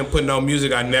even without him putting out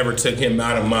music, I never took him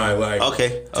out of my top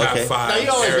 5.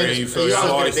 No, you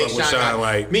always been a big Sean guy.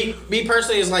 Like me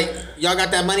personally is like y'all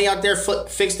got that money out there.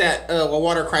 Fix that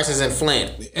water crisis in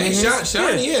Flint. And Sean,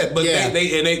 but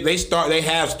they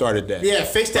have started that. Yeah,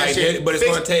 fix that shit. But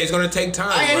it's gonna take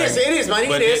time. It is money.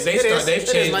 But they've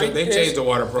changed the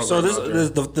water program. So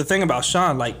the thing about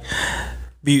Sean, like,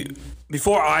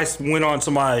 before I went on to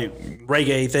my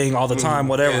reggae thing all the time,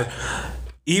 whatever.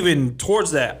 Even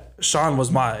towards that, Sean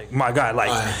was my guy.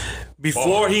 Like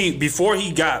before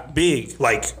he got big,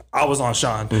 like I was on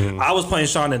Sean. I was playing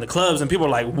Sean in the clubs, and people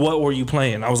were like, "What were you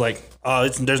playing?" I was like,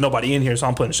 there's nobody in here, so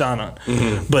I'm putting Sean on.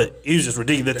 But he was just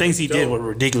ridiculous. The things he did were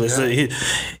ridiculous.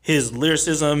 His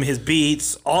lyricism, his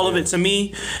beats, all of it to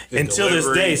me until this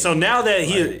day. So now that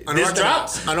this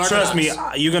drops, trust me,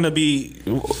 there's gonna be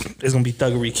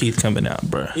Thuggery Keith coming out,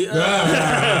 bro.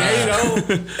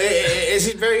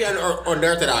 It's very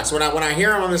unorthodox. When I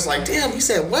hear him, I'm just like, damn. He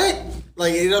said what?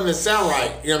 Like it doesn't sound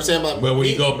right. You know what I'm saying? But when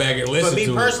you go back and listen to it.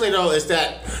 But me personally though, is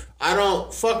that I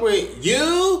don't fuck with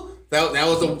you. That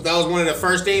was one of the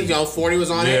first things. 40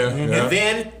 was on it, and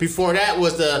then before that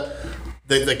was the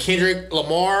Kendrick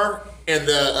Lamar and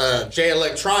the Jay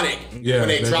Electronic. Yeah, when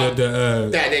they dropped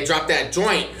that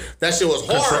joint. That shit was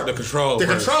hard. The control.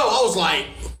 I was like,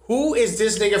 who is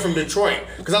this nigga from Detroit?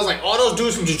 Because I was like, all those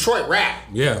dudes from Detroit rap.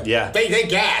 Yeah. They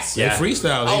gas. They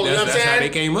freestyle. That's how they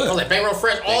came up. I was like, Bankroll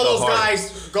Fresh. All those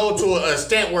guys go to a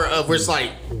extent where it's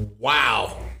like,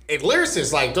 wow. And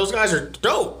lyricists, like those guys are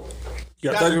dope.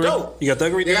 You got Thuggery? You got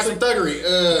Thuggery? They got some Thuggery.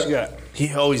 What you got?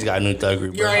 He always got new Thuggery,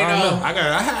 bro. You already know. I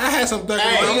had some Thuggery.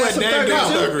 I'm like, damn good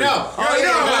Thuggery.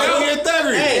 I get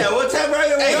Thuggery. Hey, what's up, bro?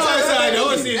 I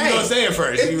want to see if you're going to say it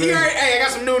first. I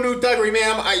got some new Thuggery,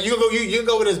 man. You can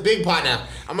go with this big pot now.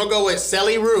 I'm going to go with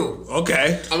Celly Rue.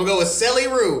 Okay. I'm going to go with Celly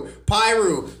Rue,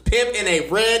 Pyru, Pimp in a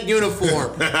red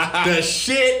uniform. The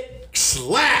shit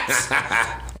slaps.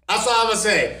 That's all I'm going to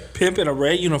say. Pimp in a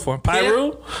red uniform.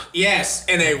 Pyru? Yes,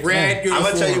 in a red uniform. I'm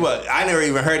going to tell you what. I never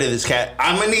even heard of this cat.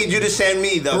 I'm going to need you to send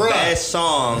me the best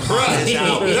song on this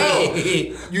album. No,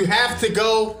 you have to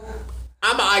go.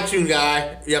 I'm an iTunes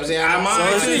guy. You know what I'm saying? I'm on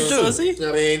iTunes too. You know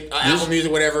what I mean? Apple Music,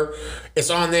 whatever. It's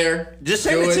on there. Just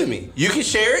send it to me. You can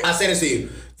share it. I'll send it to you.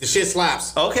 The shit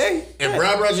slaps. Okay. And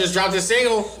Bruh just dropped a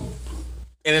single.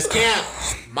 And it's camp.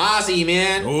 Mozzie,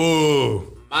 man. Ooh.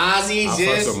 Mozzie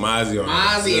just Mozzie on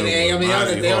Mozzie, and they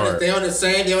on the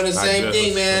same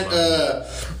thing, man.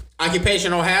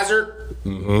 Occupational hazard.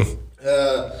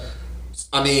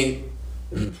 I mean,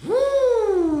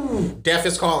 death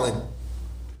is calling.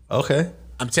 Okay.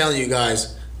 I'm telling you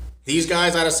guys, these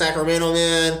guys out of Sacramento,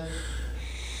 man.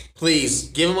 Please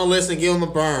give them a listen, give them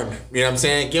a burn. You know what I'm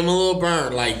saying? Give them a little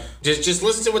burn. Like just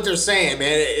listen to what they're saying,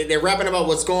 man. They're rapping about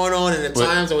what's going on in the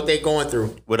times and what they're going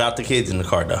through. Without the kids in the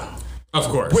car, though. Of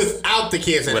course. Without the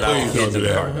kids in the car. Without the kids in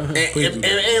the car. And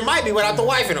it might be without the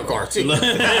wife in the car, too. I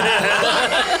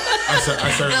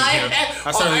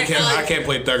certainly can't. I can't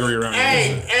play thuggery around.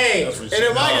 Hey. And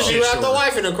it might just be without the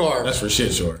wife in the car. That's for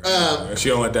shit sure. She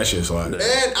don't let that shit slide.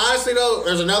 And honestly, though,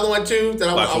 there's another one, too, that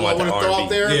I want to throw out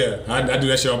there. Yeah, I do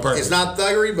that shit on purpose. It's not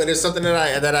thuggery, but it's something that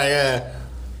I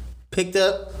picked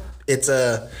up. It's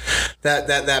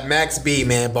that Max B,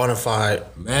 man, Bonafide.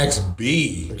 Max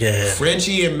B. Yeah.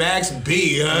 Frenchie and Max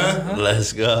B, huh?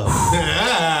 Let's go.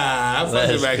 I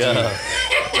fuck with Max B.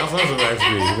 I fuck with Max B.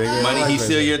 Nigga. Money, he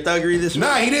steal your thuggery this week?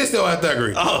 Nah, he did steal our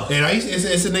thuggery. Oh. And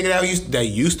it's a nigga that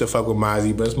used to fuck with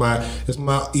Mozzie, but it's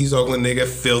my East Oakland nigga,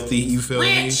 Filthy. You feel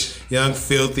me? Young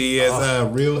Filthy as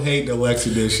Real Hate Deluxe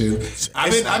Edition.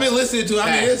 I've been listening to it.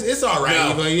 I mean, it's all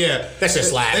right, but yeah. That shit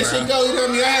slap, That shit go, you know what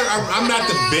I mean? I'm not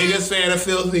the biggest fan of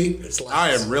Filthy.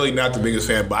 I am really not the biggest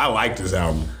fan, but I like this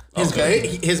album.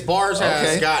 His bars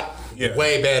has got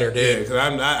way better, dude. Yeah,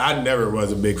 because I never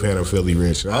was a big fan of Filthy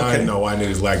Rich. I didn't know why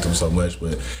niggas liked him so much,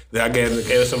 but then I gave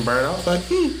it some burn. I was like,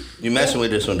 You messing with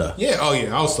this one though? Yeah,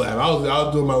 I was slapping. I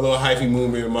was doing my little hyphy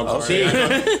movement in my car.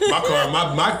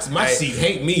 My seat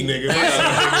hate me, nigga. My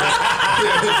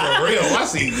seat, for real, my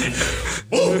seat.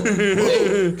 Boom,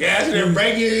 boom, gassing and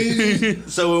braking.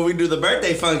 So when we do the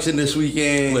birthday function this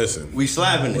weekend, we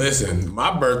slapping it. Listen,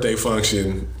 my birthday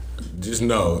function, just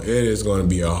know it is going to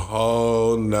be a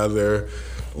whole nother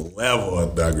level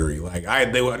of thuggery. Like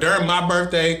during my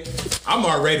birthday, I'm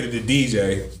already the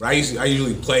DJ. I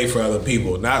usually play for other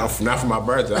people, not for my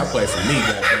birthday. I play for me.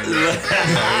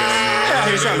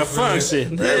 He's trying to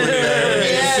function. On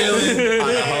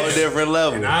a whole different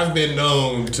level. And I've been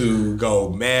known to go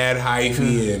mad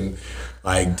hyphy and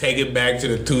like take it back to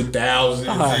the 2000s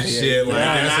and shit. Like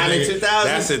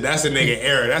that's a nigga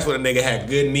era. That's when a nigga had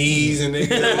good knees and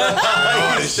nigga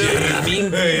all this shit.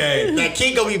 That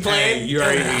Kiko be playing. Hey, you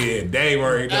already Dave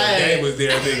was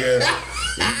there, nigga.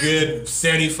 Good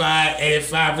 75,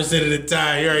 85% of the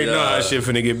time. You already know how shit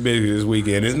finna get big this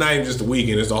weekend. It's not even just the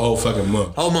weekend, it's the whole fucking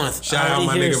month. Whole month. Shout out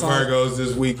my nigga Virgos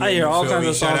this weekend. I hear all kinds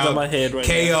of songs in my head right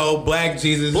now. KO, Black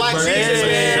Jesus. Black Jesus.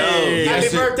 Happy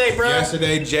birthday, bro.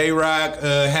 Yesterday, J-Rock,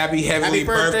 happy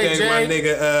birthday to my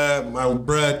nigga, my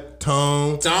bruh,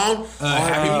 Tone.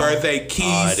 Happy birthday,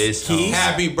 Keith.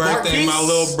 Happy birthday, my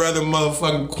little brother,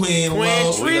 motherfucking Quinn.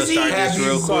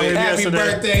 Happy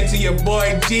birthday to your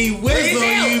boy G Wizzle.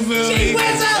 You feel me?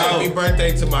 Happy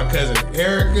birthday to my cousin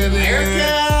Erica.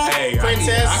 Hey,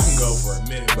 Princess. I can go for a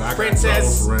minute, but I can't go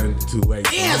for too late.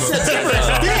 Yeah, September's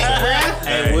big, bruh.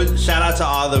 Hey, shout out to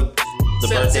all the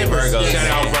birthday Virgos. Shout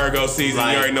out Virgo season. You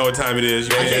already know what time it is.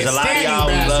 There's a lot of y'all.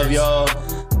 We love y'all.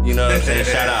 You know what I'm saying?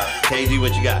 Shout out. KG,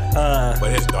 what you got?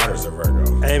 But his daughter's a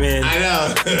Virgo. Hey, man. I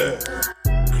know.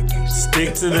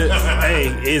 Stick to the. Hey,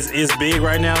 it's big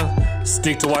right now.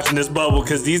 Stick to watching this bubble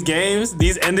because these games,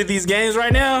 these games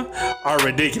right now are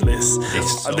ridiculous.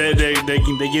 They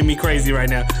get me crazy right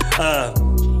now.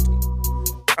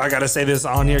 I gotta say this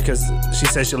on here because she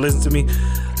said she'll listen to me.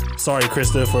 Sorry,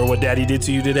 Krista, for what Daddy did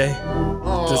to you today.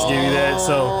 Just give you that.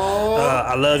 So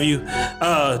I love you.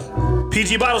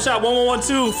 PG Bottle Shop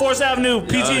 1112 4th Avenue.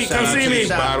 PG, come see me.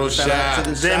 Bottle Shop.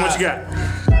 Dan, what you got?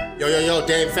 Yo,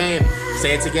 Dame fam.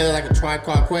 Say it together like a Tribe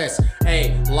Called Quest.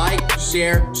 Hey, like,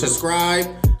 share, subscribe,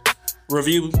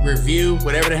 review,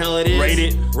 whatever the hell it is.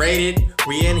 Rate it.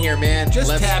 We in here, man.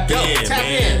 Let's tap in,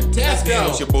 man. Tap in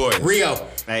with your boys. Rio.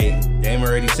 Hey, Dame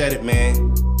already said it,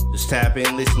 man. Just tap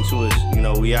in, listen to us. You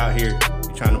know, we out here.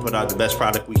 We trying to put out the best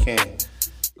product we can.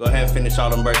 Go ahead and finish all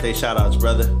them birthday shout-outs,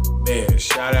 brother. Man,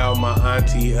 shout out my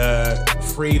auntie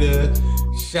Frida.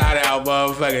 Shout out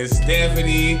motherfucking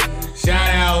Stephanie. Shout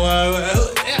out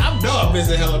I know I'm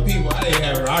missing hella people. I didn't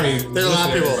have it already. There's a lot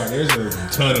of people. There's a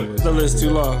ton of us. The list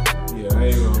too long. Yeah, I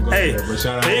ain't gonna go there. But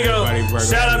shout out there you go.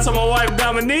 Shout out to my wife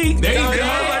Dominique. There you go.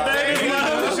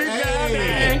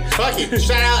 Fuck it.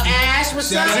 Shout out Ash.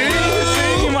 What's up?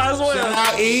 You might as well. Shout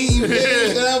out Eve.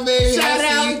 Shout out baby. Shout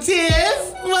out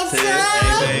Tiff. What's up?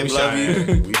 Hey, babe, love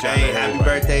you. Hey, happy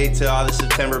birthday to all the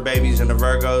September babies and the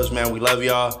Virgos, man. We love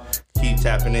y'all. Keep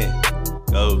tapping in.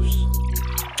 Goes.